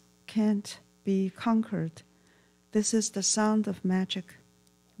mountains can't be conquered. This is the sound of magic,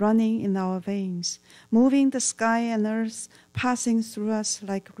 running in our veins, moving the sky and earth, passing through us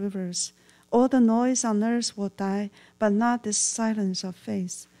like rivers. All the noise on earth will die, but not this silence of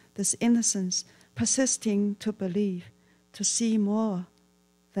faith, this innocence, persisting to believe, to see more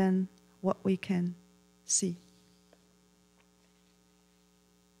than what we can see.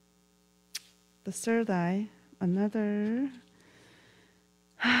 The third eye, another.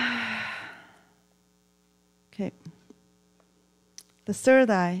 Okay. The third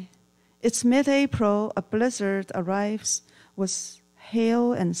eye. It's mid-April, a blizzard arrives with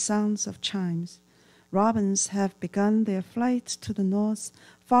hail and sounds of chimes. Robins have begun their flight to the north,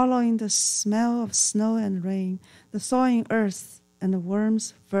 following the smell of snow and rain, the thawing earth, and the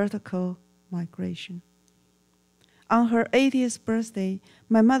worm's vertical migration. On her 80th birthday,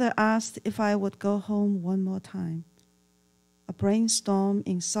 my mother asked if I would go home one more time. A brainstorm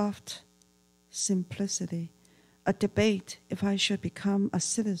in soft simplicity, a debate if I should become a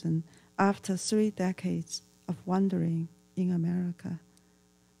citizen after 3 decades of wandering in America.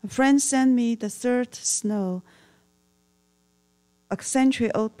 A friend sent me the third snow, a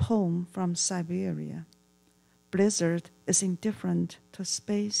century-old poem from Siberia. Blizzard is indifferent to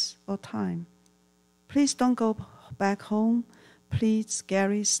space or time. Please don't go back home, pleads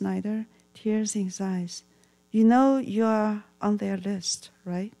Gary Snyder, tears in his eyes. You know you are on their list,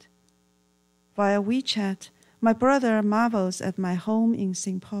 right? Via WeChat, my brother marvels at my home in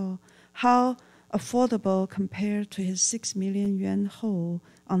St. Paul, how affordable compared to his 6 million yuan hole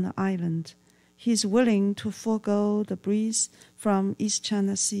on the island. He is willing to forego the breeze from East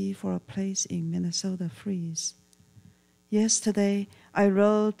China Sea for a place in Minnesota freeze. Yesterday, I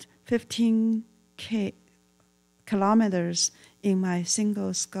rode 15 kilometers in my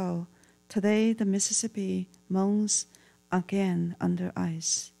single scull. Today, the Mississippi moans again under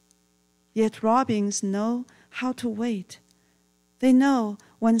ice. Yet robins know how to wait. They know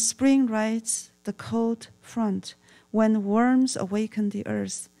when spring rides the cold front, when worms awaken the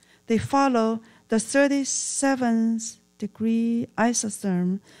earth. They follow the 37th degree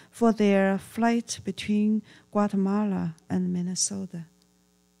isotherm for their flight between Guatemala and Minnesota.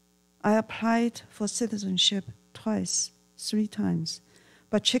 I applied for citizenship twice, 3 times,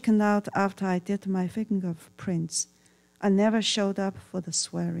 but chickened out after I did my fingerprints. I never showed up for the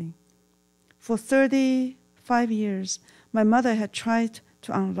swearing. For 35 years, my mother had tried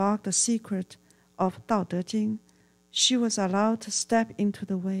to unlock the secret of Dao De Jing. She was allowed to step into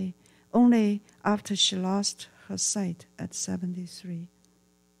the way only after she lost her sight at 73.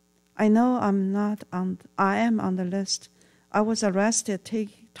 I know I am on the list. I was arrested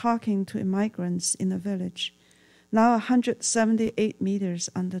talking to immigrants in a village, now 178 meters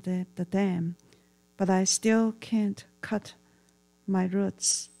under the dam, but I still can't cut my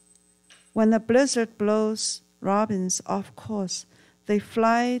roots. When a blizzard blows robins off course, they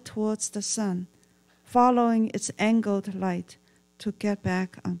fly towards the sun, following its angled light to get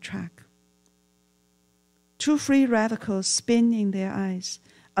back on track. 2 free radicals spin in their eyes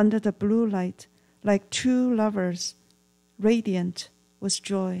under the blue light like 2 lovers, radiant with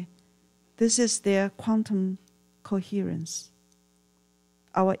joy. This is their quantum coherence,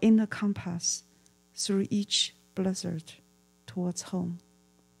 our inner compass through each blizzard towards home.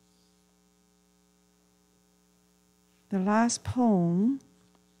 The last poem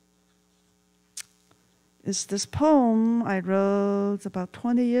is this poem I wrote about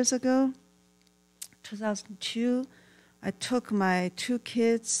 20 years ago, 2002. I took my 2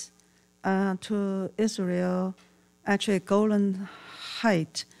 kids to Israel, actually Golan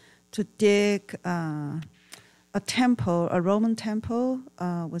Heights, to dig a temple, a Roman temple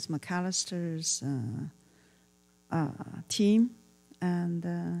with McAllister's team.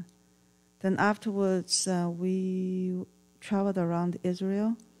 And then afterwards, we traveled around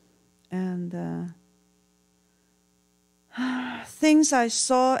Israel. And things I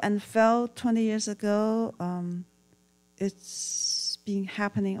saw and felt 20 years ago, it's been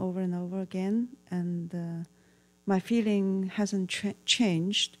happening over and over again. And my feeling hasn't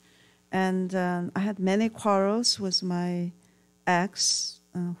changed. And I had many quarrels with my ex,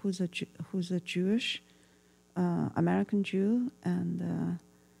 who's a Jewish, American Jew. And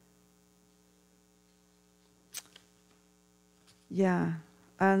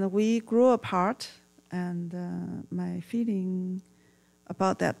and we grew apart. And my feeling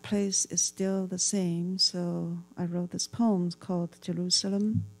about that place is still the same. So I wrote this poem called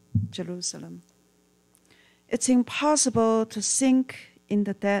Jerusalem, Jerusalem. It's impossible to sink in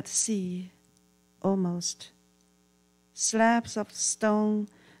the Dead Sea, almost. Slabs of stone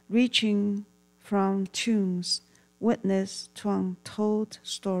reaching from tombs, witness to untold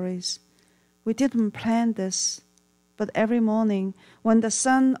stories. We didn't plan this, but every morning when the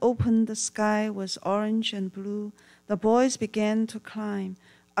sun opened the sky with orange and blue, the boys began to climb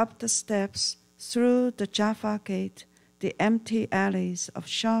up the steps, through the Jaffa Gate, the empty alleys of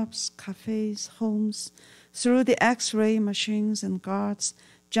shops, cafes, homes, through the X-ray machines and guards,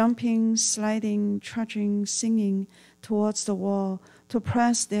 jumping, sliding, trudging, singing towards the wall to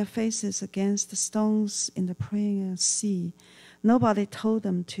press their faces against the stones in the praying sea. Nobody told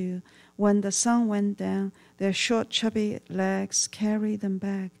them to. When the sun went down, their short, chubby legs carried them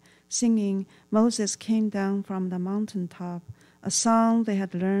back, singing Moses Came Down from the Mountaintop, a song they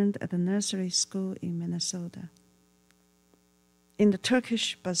had learned at the nursery school in Minnesota. In the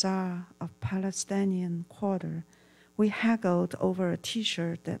Turkish bazaar of Palestinian Quarter, we haggled over a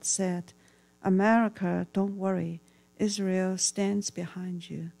T-shirt that said, "America, don't worry, Israel stands behind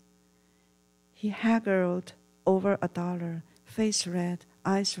you." He haggled over $1, face red,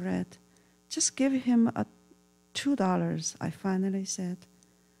 eyes red. Just give him $2, I finally said.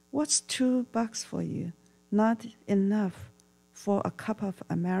 What's $2 for you? Not enough for a cup of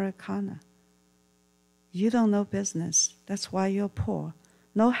Americana. You don't know business. That's why you're poor.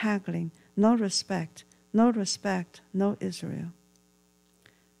 No haggling, no respect, no respect, no Israel.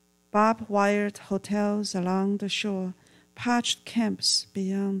 Barbed-wired hotels along the shore, patched camps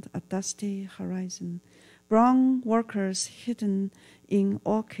beyond a dusty horizon, brown workers hidden in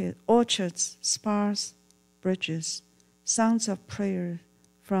orchards, sparse bridges, sounds of prayer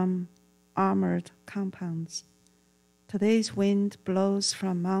from armored compounds. Today's wind blows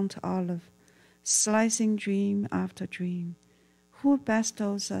from Mount Olive, slicing dream after dream. Who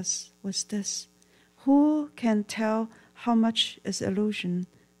bestows us with this? Who can tell how much is illusion?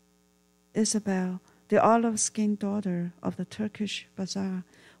 Isabel, the olive-skinned daughter of the Turkish bazaar,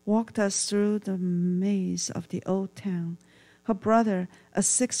 walked us through the maze of the old town. Her brother, a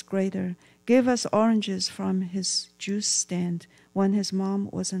sixth grader, gave us oranges from his juice stand when his mom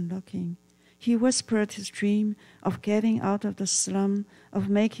wasn't looking. He whispered his dream of getting out of the slum, of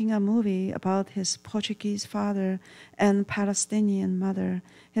making a movie about his Portuguese father and Palestinian mother,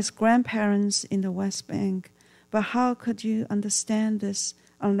 his grandparents in the West Bank. But how could you understand this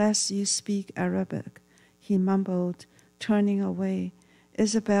unless you speak Arabic? He mumbled, turning away.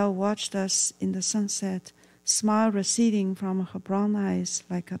 Isabel watched us in the sunset, smile receding from her brown eyes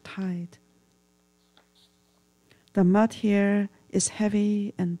like a tide. The mud here is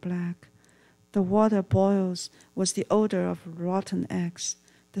heavy and black. The water boils with the odor of rotten eggs.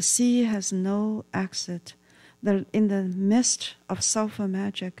 The sea has no exit. In the mist of sulfur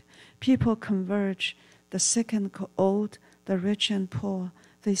magic, people converge, the sick and old, the rich and poor.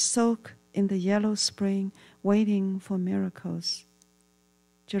 They soak in the yellow spring, waiting for miracles.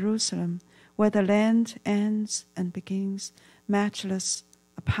 Jerusalem, where the land ends and begins, matchless,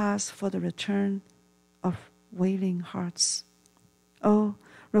 a path for the return of wailing hearts. Oh,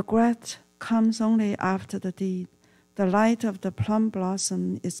 regret comes only after the deed. The light of the plum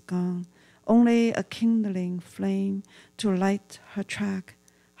blossom is gone, only a kindling flame to light her track.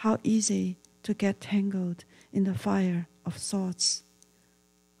 How easy to get tangled in the fire of thoughts.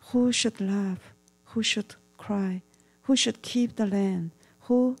 Who should laugh? Who should cry? Who should keep the land?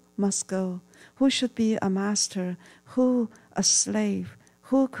 Who must go? Who should be a master? Who a slave?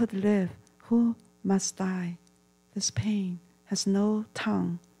 Who could live? Who must die? This pain has no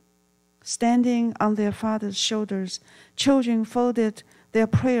tongue. Standing on their father's shoulders, children folded their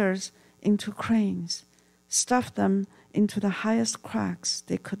prayers into cranes, stuffed them into the highest cracks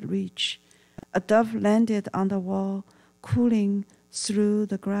they could reach. A dove landed on the wall, cooling through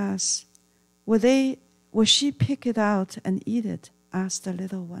the grass. Will she pick it out and eat it? Asked the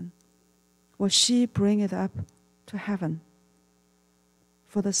little one. Will she bring it up to heaven?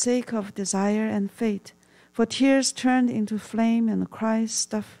 For the sake of desire and fate, for tears turned into flame and cries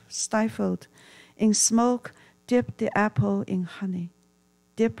stifled. In smoke, dip the apple in honey.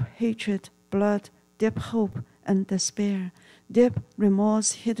 Dip hatred, blood, dip hope and despair. Dip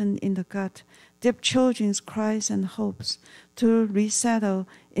remorse hidden in the gut. Dip children's cries and hopes to resettle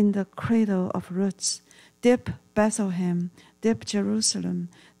in the cradle of roots. Dip Bethlehem, dip Jerusalem,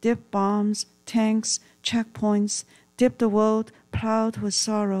 dip bombs, tanks, checkpoints. Dip the world plowed with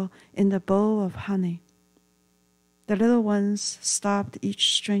sorrow in the bowl of honey. The little ones stopped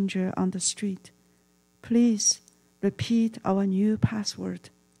each stranger on the street. Please repeat our new password.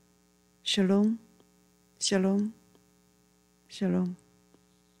 Shalom, shalom, shalom.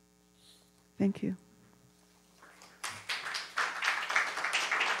 Thank you.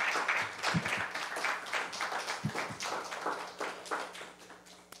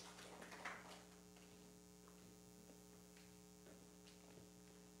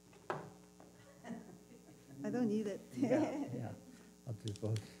 I don't need it. Yeah, I'll do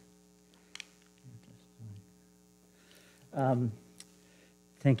both.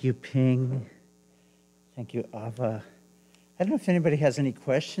 Thank you, Ping. Thank you, Ava. I don't know if anybody has any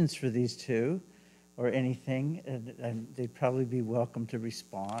questions for these two or anything, and they'd probably be welcome to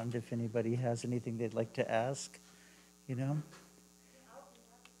respond if anybody has anything they'd like to ask, you know?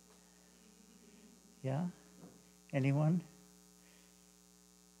 Yeah? Anyone?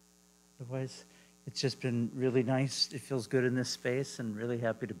 Otherwise, it's just been really nice. It feels good in this space, and really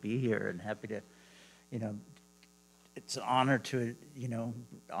happy to be here and happy to, you know, it's an honor to, you know,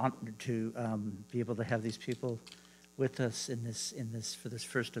 be able to have these people with us in this for this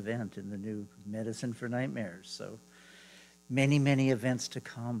first event in the new Medicine for Nightmares. So many events to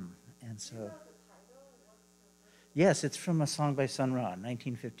come, and so yes, it's from a song by Sun Ra,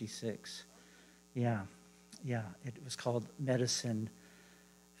 1956. Yeah, it was called Medicine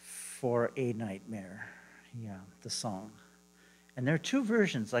for a Nightmare. Yeah, the song. And there are two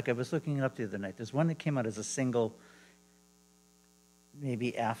versions, like I was looking it up the other night. There's one that came out as a single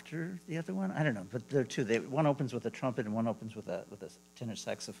maybe after the other one. I don't know, but there are two. One opens with a trumpet and one opens with a tenor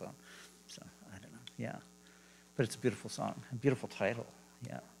saxophone. So I don't know. Yeah, but it's a beautiful song, a beautiful title.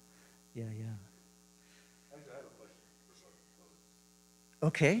 Yeah, yeah, yeah. Actually, I have a question for both.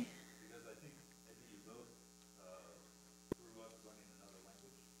 Okay. Because I think you both grew up learning another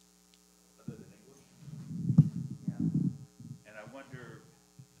language other than English. Yeah. And I wonder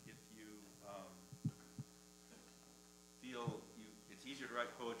if you feel it's easier to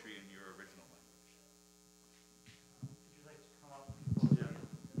write poetry in your original language. Would you like to come up?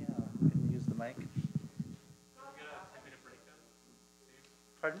 Yeah. Can you use the mic? Can we get a 10-minute break then?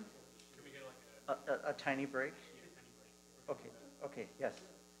 Pardon? Can we get like A tiny break? a tiny break? Okay. Okay. Yes.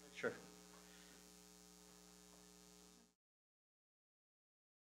 Sure.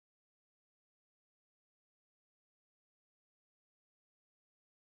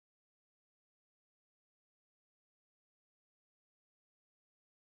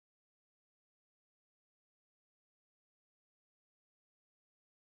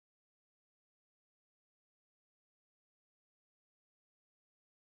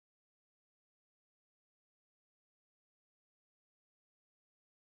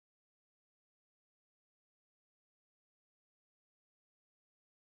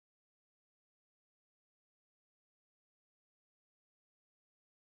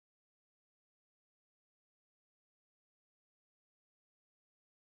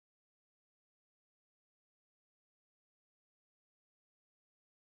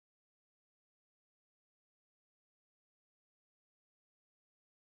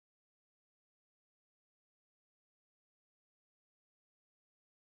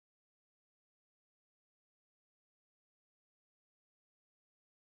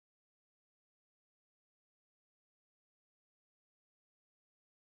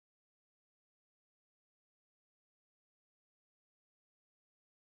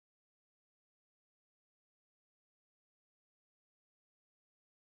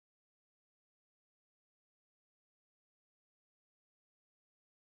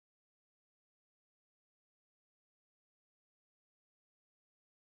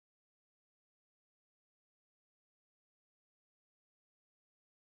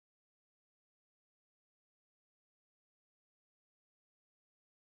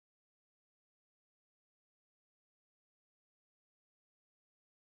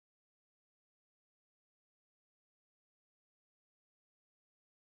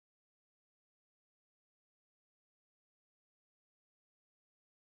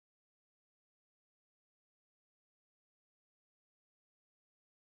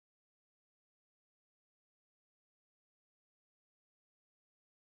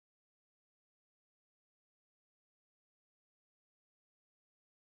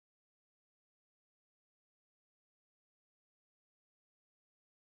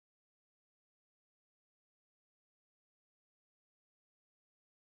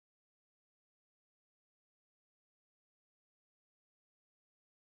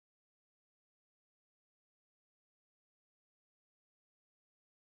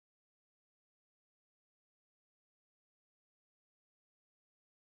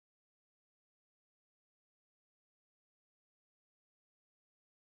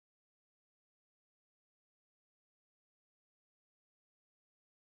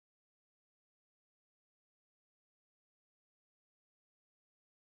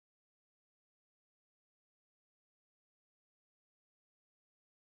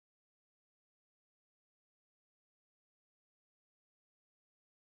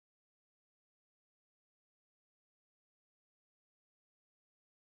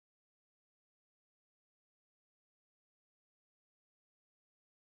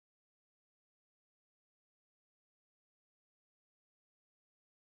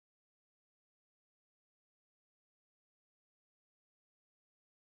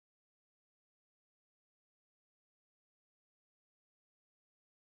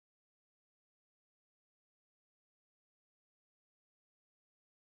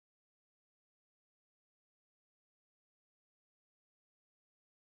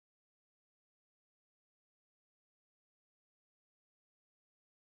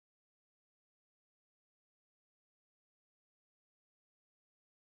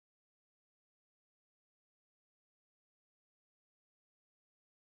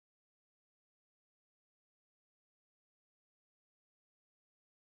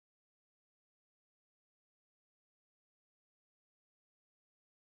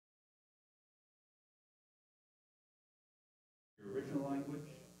 Your original language,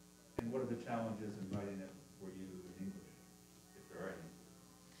 and what are the challenges in writing it for you in English, if there are any?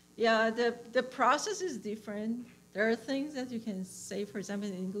 Yeah, the process is different. There are things that you can say, for example,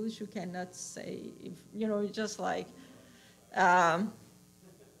 in English you cannot say. If, just like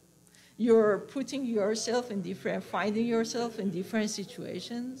you're putting yourself in finding yourself in different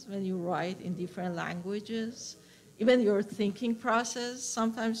situations when you write in different languages. Even your thinking process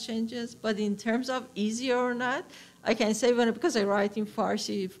sometimes changes. But in terms of easier or not, I can say because I write in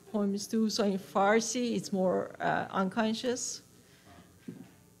Farsi poems too, so in Farsi it's more unconscious.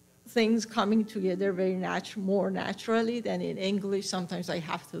 Things coming together more naturally than in English. Sometimes I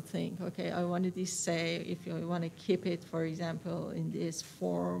have to think, okay, I wanted to say, if I want to keep it, for example, in this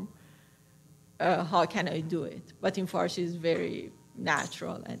form, how can I do it? But in Farsi, it's very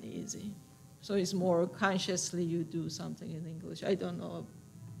natural and easy. So it's more consciously you do something in English. I don't know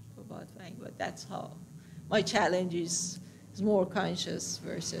about Wang, but that's how. My challenge is more conscious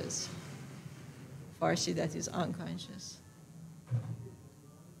versus Farsi that is unconscious.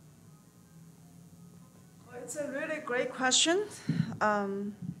 It's a really great question.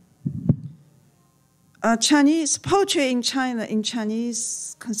 Chinese poetry in China, in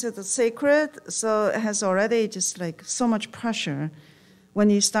Chinese, considered sacred, so it has already just like so much pressure. When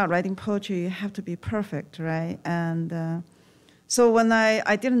you start writing poetry, you have to be perfect, right? And so when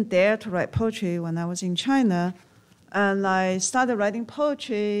I didn't dare to write poetry when I was in China, and I started writing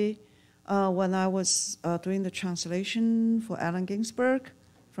poetry when I was doing the translation for Allen Ginsberg.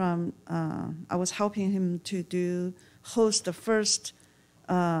 I was helping him to host the first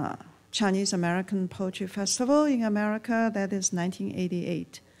Chinese American Poetry Festival in America. That is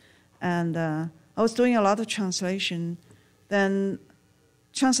 1988. And I was doing a lot of translation. Then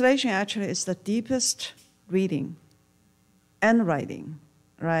translation actually is the deepest reading and writing,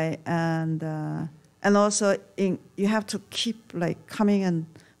 right? And also you have to keep like coming and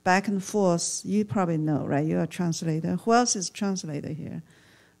back and forth. You probably know, right? You're a translator. Who else is a translator here?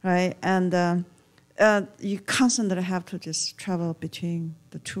 Right, and you constantly have to just travel between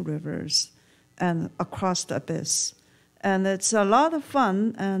the two rivers and across the abyss, and it's a lot of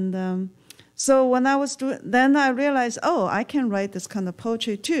fun. And so when I was then I realized, oh, I can write this kind of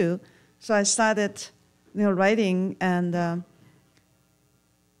poetry too. So I started, writing, and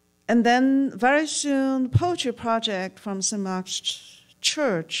then very soon, Poetry Project from St. Mark's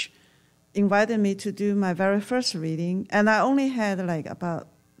Church invited me to do my very first reading, and I only had like about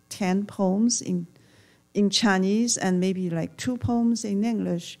 10 poems in Chinese and maybe like 2 poems in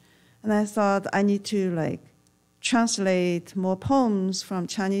English. And I thought I need to like translate more poems from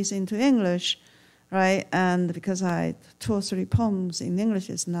Chinese into English, right? And because 2 or 3 poems in English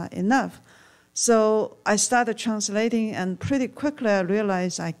is not enough. So I started translating, and pretty quickly I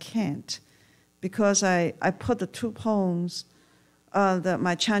realized I can't, because I put the 2 poems,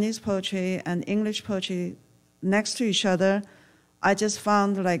 my Chinese poetry and English poetry next to each other. I just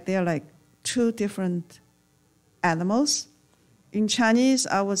found like they're like 2 different animals. In Chinese,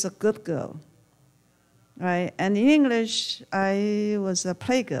 I was a good girl, right? And in English, I was a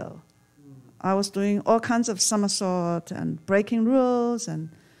playgirl. I was doing all kinds of somersault and breaking rules and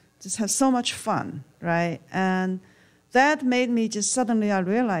just have so much fun, right? And that made me just suddenly I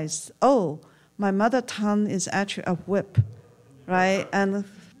realized, oh, my mother tongue is actually a whip, right? And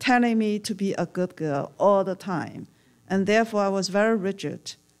telling me to be a good girl all the time. And therefore, I was very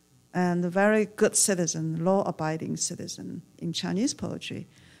rigid and a very good citizen, law-abiding citizen in Chinese poetry.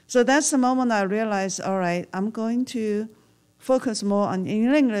 So that's the moment I realized, all right, I'm going to focus more on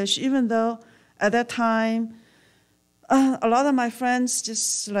English, even though at that time, a lot of my friends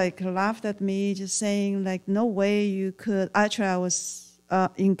just like laughed at me, just saying like, no way you could. Actually, I was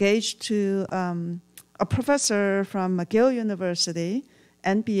engaged to a professor from McGill University,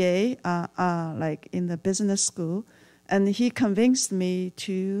 MBA, like in the business school. And he convinced me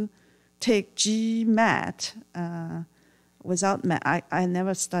to take GMAT without math. I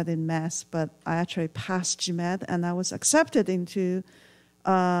never studied math, but I actually passed GMAT, and I was accepted into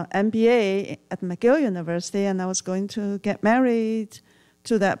MBA at McGill University, and I was going to get married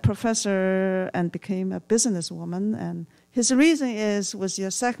to that professor and became a businesswoman. And his reason is, with your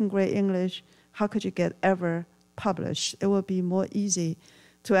 2nd grade English, how could you get ever published? It would be more easy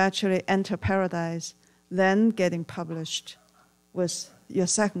to actually enter paradise than getting published with your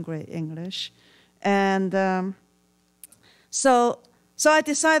 2nd grade English. And so I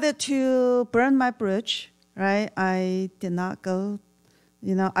decided to burn my bridge, right? I did not go,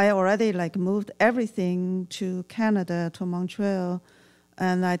 I already like moved everything to Canada, to Montreal,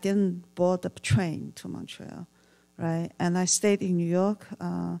 and I didn't board the train to Montreal, right? And I stayed in New York.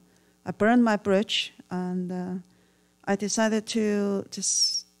 I burned my bridge, and I decided to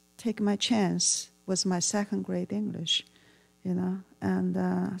just take my chance was my second grade English, And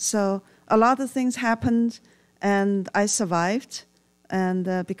so a lot of things happened, and I survived. And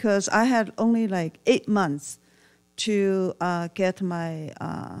because I had only like 8 months to get my,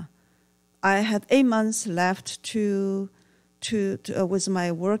 I had 8 months left to with my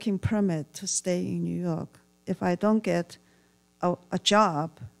working permit to stay in New York. If I don't get a job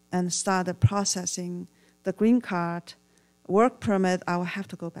and start processing the green card, work permit, I will have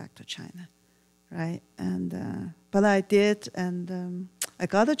to go back to China, right? And but I did, and I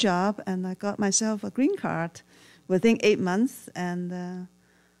got a job, and I got myself a green card within 8 months, and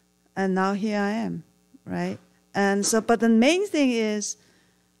now here I am, right? And so, but the main thing is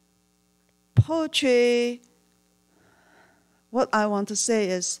poetry. What I want to say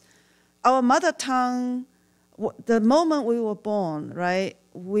is, our mother tongue. The moment we were born, right?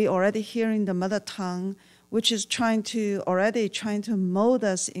 We already hearing the mother tongue, which is trying to mold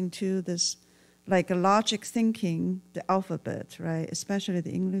us into this, like a logic thinking, the alphabet, right? Especially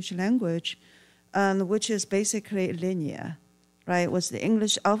the English language, and which is basically linear, right? With the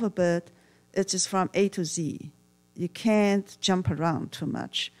English alphabet, it's just from A to Z. You can't jump around too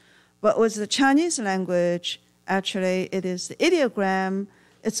much. But with the Chinese language, actually, it is the ideogram.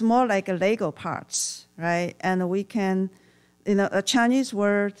 It's more like a Lego parts, right? And we can, a Chinese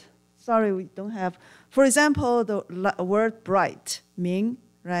word, sorry, we don't have, for example, the word bright, Ming,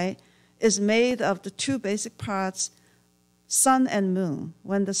 right, is made of the two basic parts, sun and moon.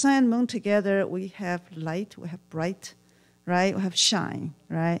 When the sun and moon together, we have light, we have bright, right? We have shine,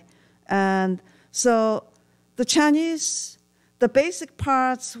 right? And so the Chinese, the basic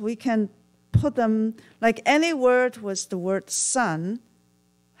parts, we can put them, like any word with the word sun,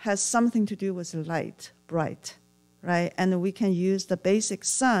 has something to do with light, bright, right? And we can use the basic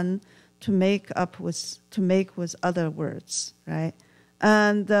sun to make with other words, right?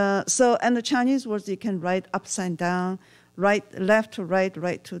 And and the Chinese words you can write upside down, right, left to right,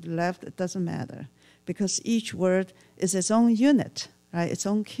 right to the left. It doesn't matter because each word is its own unit, right? Its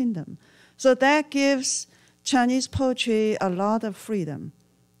own kingdom. So that gives Chinese poetry a lot of freedom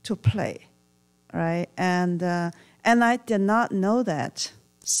to play, right? And I did not know that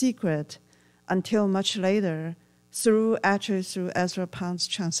secret until much later through Ezra Pound's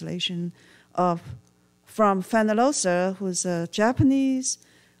translation from Fenellosa, who's a Japanese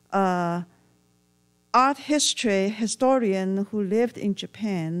art history historian who lived in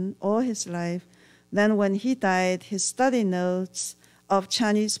Japan all his life. Then when he died, his study notes of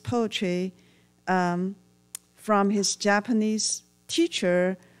Chinese poetry from his Japanese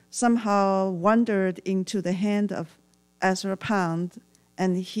teacher somehow wandered into the hand of Ezra Pound,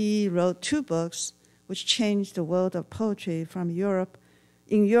 and he wrote 2 books which changed the world of poetry from Europe,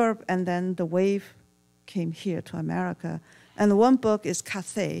 and then the wave came here to America. And one book is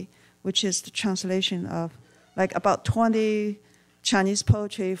Cathay, which is the translation of like about 20 Chinese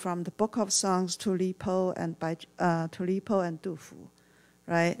poetry from the Book of Songs to Li Po and Du Fu,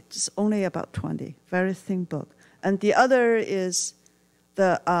 right? It's only about 20, very thin book. And the other is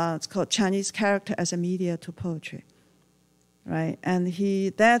it's called Chinese Character as a Media to Poetry, right? And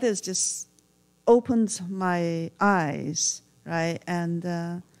that is just opened my eyes, right?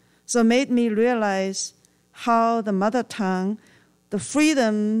 And so made me realize how the mother tongue, the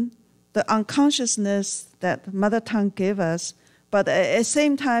freedom, the unconsciousness that mother tongue gave us, but at the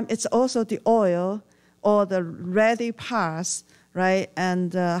same time, it's also the oil or the ready path, right?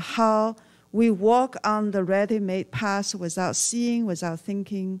 And how we walk on the ready-made path without seeing, without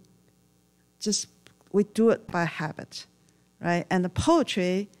thinking. Just we do it by habit, right? And the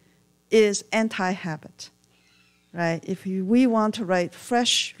poetry is anti-habit, right? If we want to write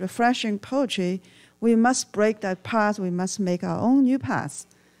fresh, refreshing poetry, we must break that path. We must make our own new path,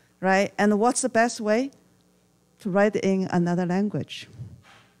 right? And what's the best way? To write in another language.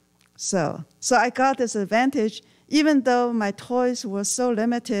 So I got this advantage, even though my toys were so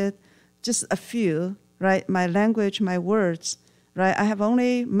limited, just a few, right? My language, my words, right? I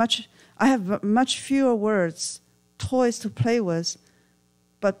have much fewer words, toys to play with,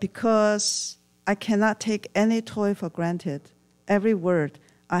 but because I cannot take any toy for granted, every word,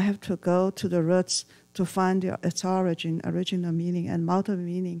 I have to go to the roots to find its original meaning and multiple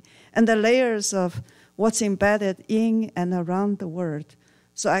meaning, and the layers of what's embedded in and around the word.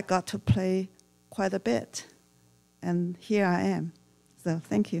 So I got to play quite a bit, and here I am. So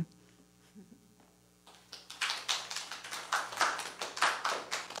thank you.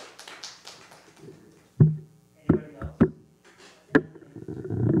 Anybody else?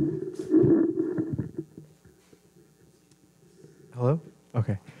 Hello?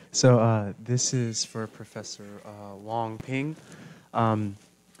 Okay. So this is for Professor Wang Ping.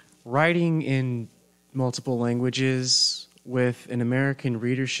 Writing in multiple languages with an American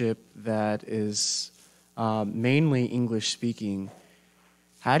readership that is mainly English speaking.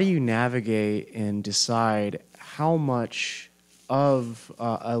 How do you navigate and decide how much of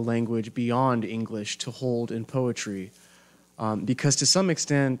a language beyond English to hold in poetry? Because to some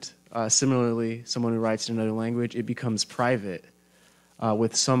extent, similarly, someone who writes in another language, it becomes private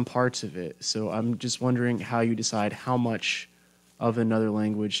with some parts of it. So I'm just wondering how you decide how much of another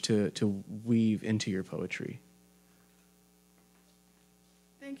language to weave into your poetry.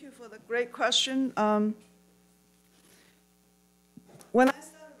 Thank you for the great question. When I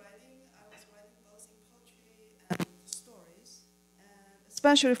started writing, I was writing both in poetry and stories. And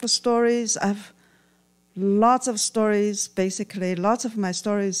especially for stories, I have lots of stories, basically. Lots of my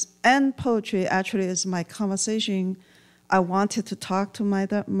stories and poetry actually is my conversation. I wanted to talk to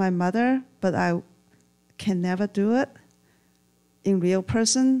my mother, but I can never do it in real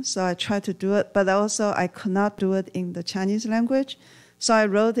person, so I tried to do it, but also I could not do it in the Chinese language. So I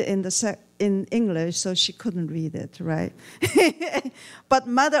wrote it in English, so she couldn't read it, right? But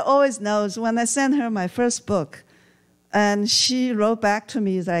mother always knows when I sent her my first book, and she wrote back to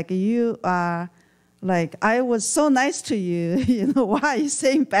me like, you are, like, I was so nice to you, you know, why are you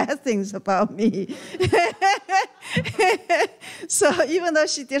saying bad things about me? So even though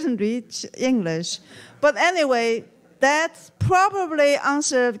she didn't read English, but anyway, that's probably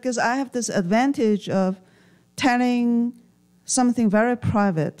answered because I have this advantage of telling something very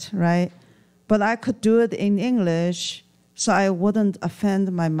private, right? But I could do it in English so I wouldn't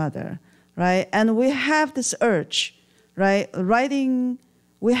offend my mother, right? And we have this urge, right? Writing,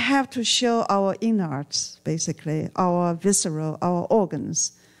 we have to show our innards, basically, our visceral, our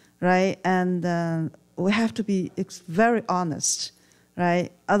organs, right? And we have to be very honest,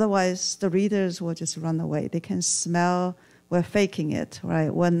 right? Otherwise, the readers will just run away. They can smell we're faking it,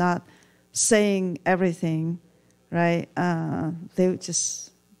 right? We're not saying everything, right? They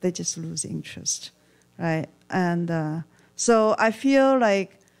just lose interest, right? And so I feel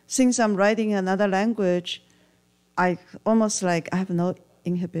like since I'm writing another language, I almost like I have no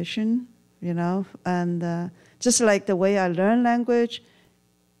inhibition, you know? And just like the way I learn language,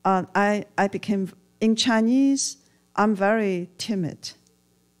 I became, in Chinese, I'm very timid,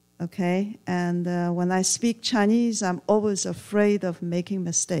 okay? And when I speak Chinese, I'm always afraid of making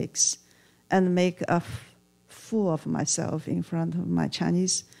mistakes and make a fool of myself in front of my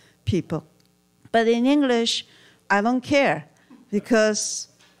Chinese people. But in English, I don't care because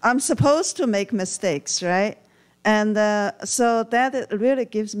I'm supposed to make mistakes, right? And so that really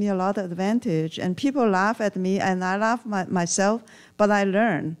gives me a lot of advantage. And people laugh at me, and I laugh myself, but I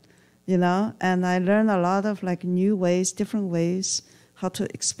learn, you know? And I learn a lot of like new ways, different ways how to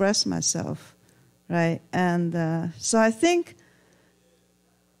express myself, right? And so I think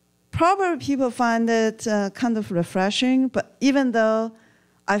probably people find it kind of refreshing, but even though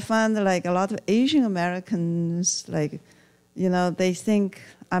I find like a lot of Asian Americans, like, you know, they think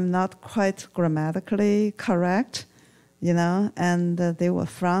I'm not quite grammatically correct, you know, and they will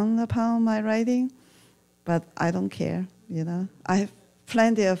frown upon my writing, but I don't care, you know. I have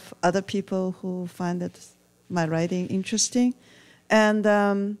plenty of other people who find my writing interesting. And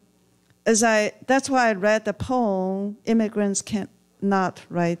that's why I read the poem, Immigrants Cannot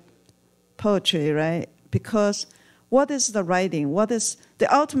Write Poetry, right? Because what is the writing? What is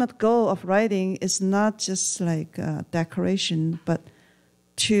the ultimate goal of writing is not just like decoration, but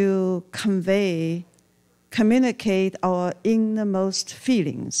to communicate our innermost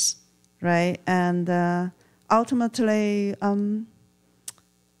feelings, right? And ultimately,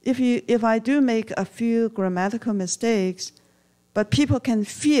 if I do make a few grammatical mistakes, but people can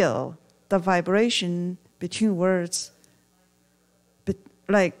feel the vibration between words,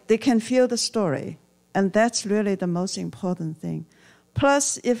 like they can feel the story. And that's really the most important thing.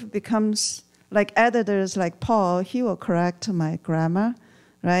 Plus, if it becomes like editors like Paul, he will correct my grammar,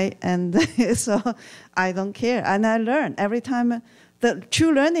 right? And so I don't care. And I learn every time. The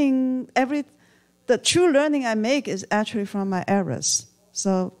true learning I make is actually from my errors.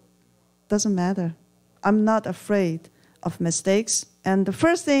 So it doesn't matter. I'm not afraid of mistakes. And the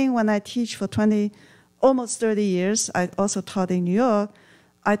first thing when I teach for almost 30 years, I also taught in New York,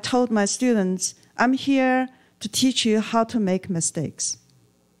 I told my students, I'm here to teach you how to make mistakes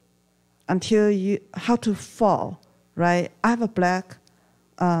how to fall, right? I have a black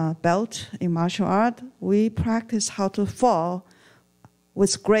belt in martial art. We practice how to fall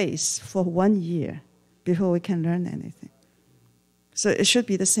with grace for 1 year before we can learn anything. So it should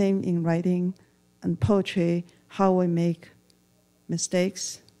be the same in writing and poetry, how we make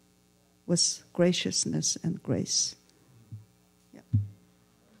mistakes with graciousness and grace.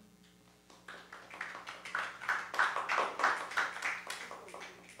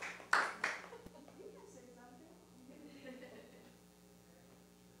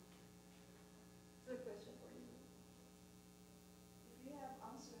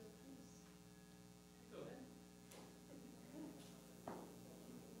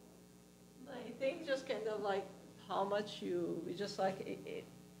 of like how much just like,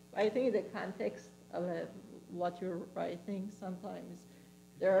 I think in the context of what you're writing, sometimes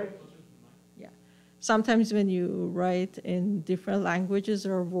there are, yeah. Sometimes when you write in different languages,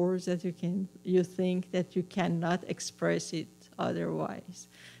 there are words that you think that you cannot express it otherwise.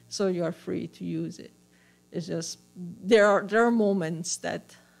 So you're free to use it. It's just, there are moments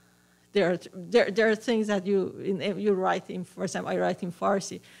that there are things that you write in, for example, I write in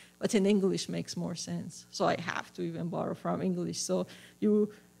Farsi, but in English makes more sense. So I have to even borrow from English. So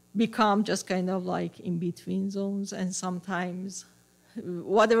you become just kind of like in between zones, and sometimes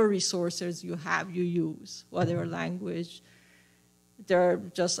whatever resources you have, you use, whatever language. There are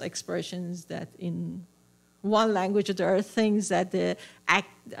just expressions that in one language, there are things that I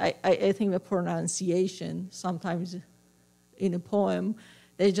think the pronunciation sometimes in a poem,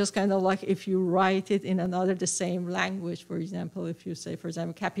 they just kind of like, if you write it in the same language, for example, if you say, for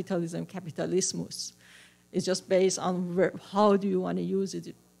example, capitalism, capitalismus, it's just based on how do you want to use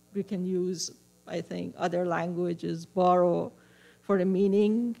it. We can use, I think, other languages, borrow for the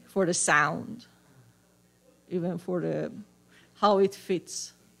meaning, for the sound, even for how it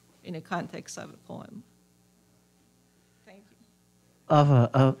fits in the context of a poem. Thank you.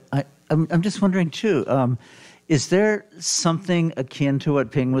 Ava, I'm just wondering too, is there something akin to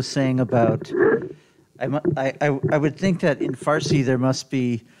what Ping was saying about, I would think that in Farsi there must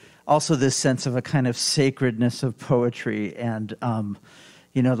be also this sense of a kind of sacredness of poetry, and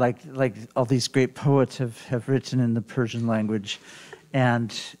like all these great poets have written in the Persian language,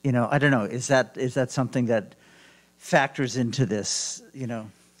 and I don't know, is that something that factors into this?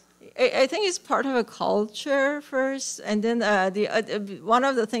 I think it's part of a culture first, and then one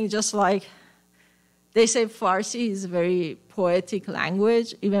of the things, just like they say Farsi is a very poetic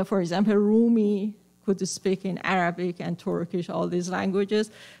language. Even, for example, Rumi could speak in Arabic and Turkish, all these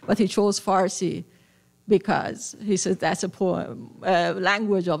languages, but he chose Farsi because he said that's a poem,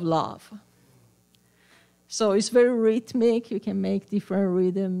 language of love. So it's very rhythmic. You can make different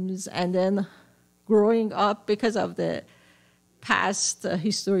rhythms, and then growing up, because of the past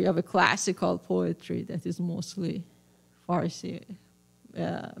history of a classical poetry that is mostly Farsi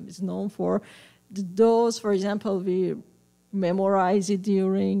is known for. Those, for example, we memorize it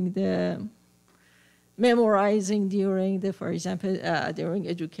during for example, during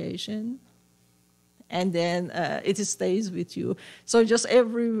education, and then it stays with you. So just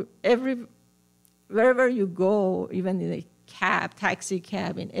wherever you go, even in a cab, taxi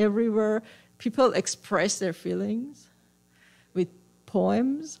cab, and everywhere, people express their feelings with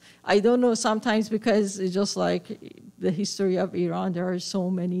poems. I don't know, sometimes because it's just like the history of Iran, there are so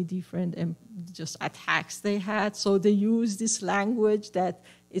many different just attacks they had. So they use this language that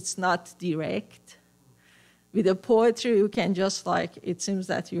it's not direct. With the poetry, you can just like, it seems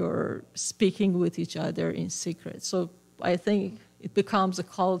that you're speaking with each other in secret. So I think it becomes a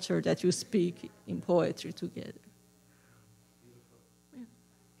culture that you speak in poetry together.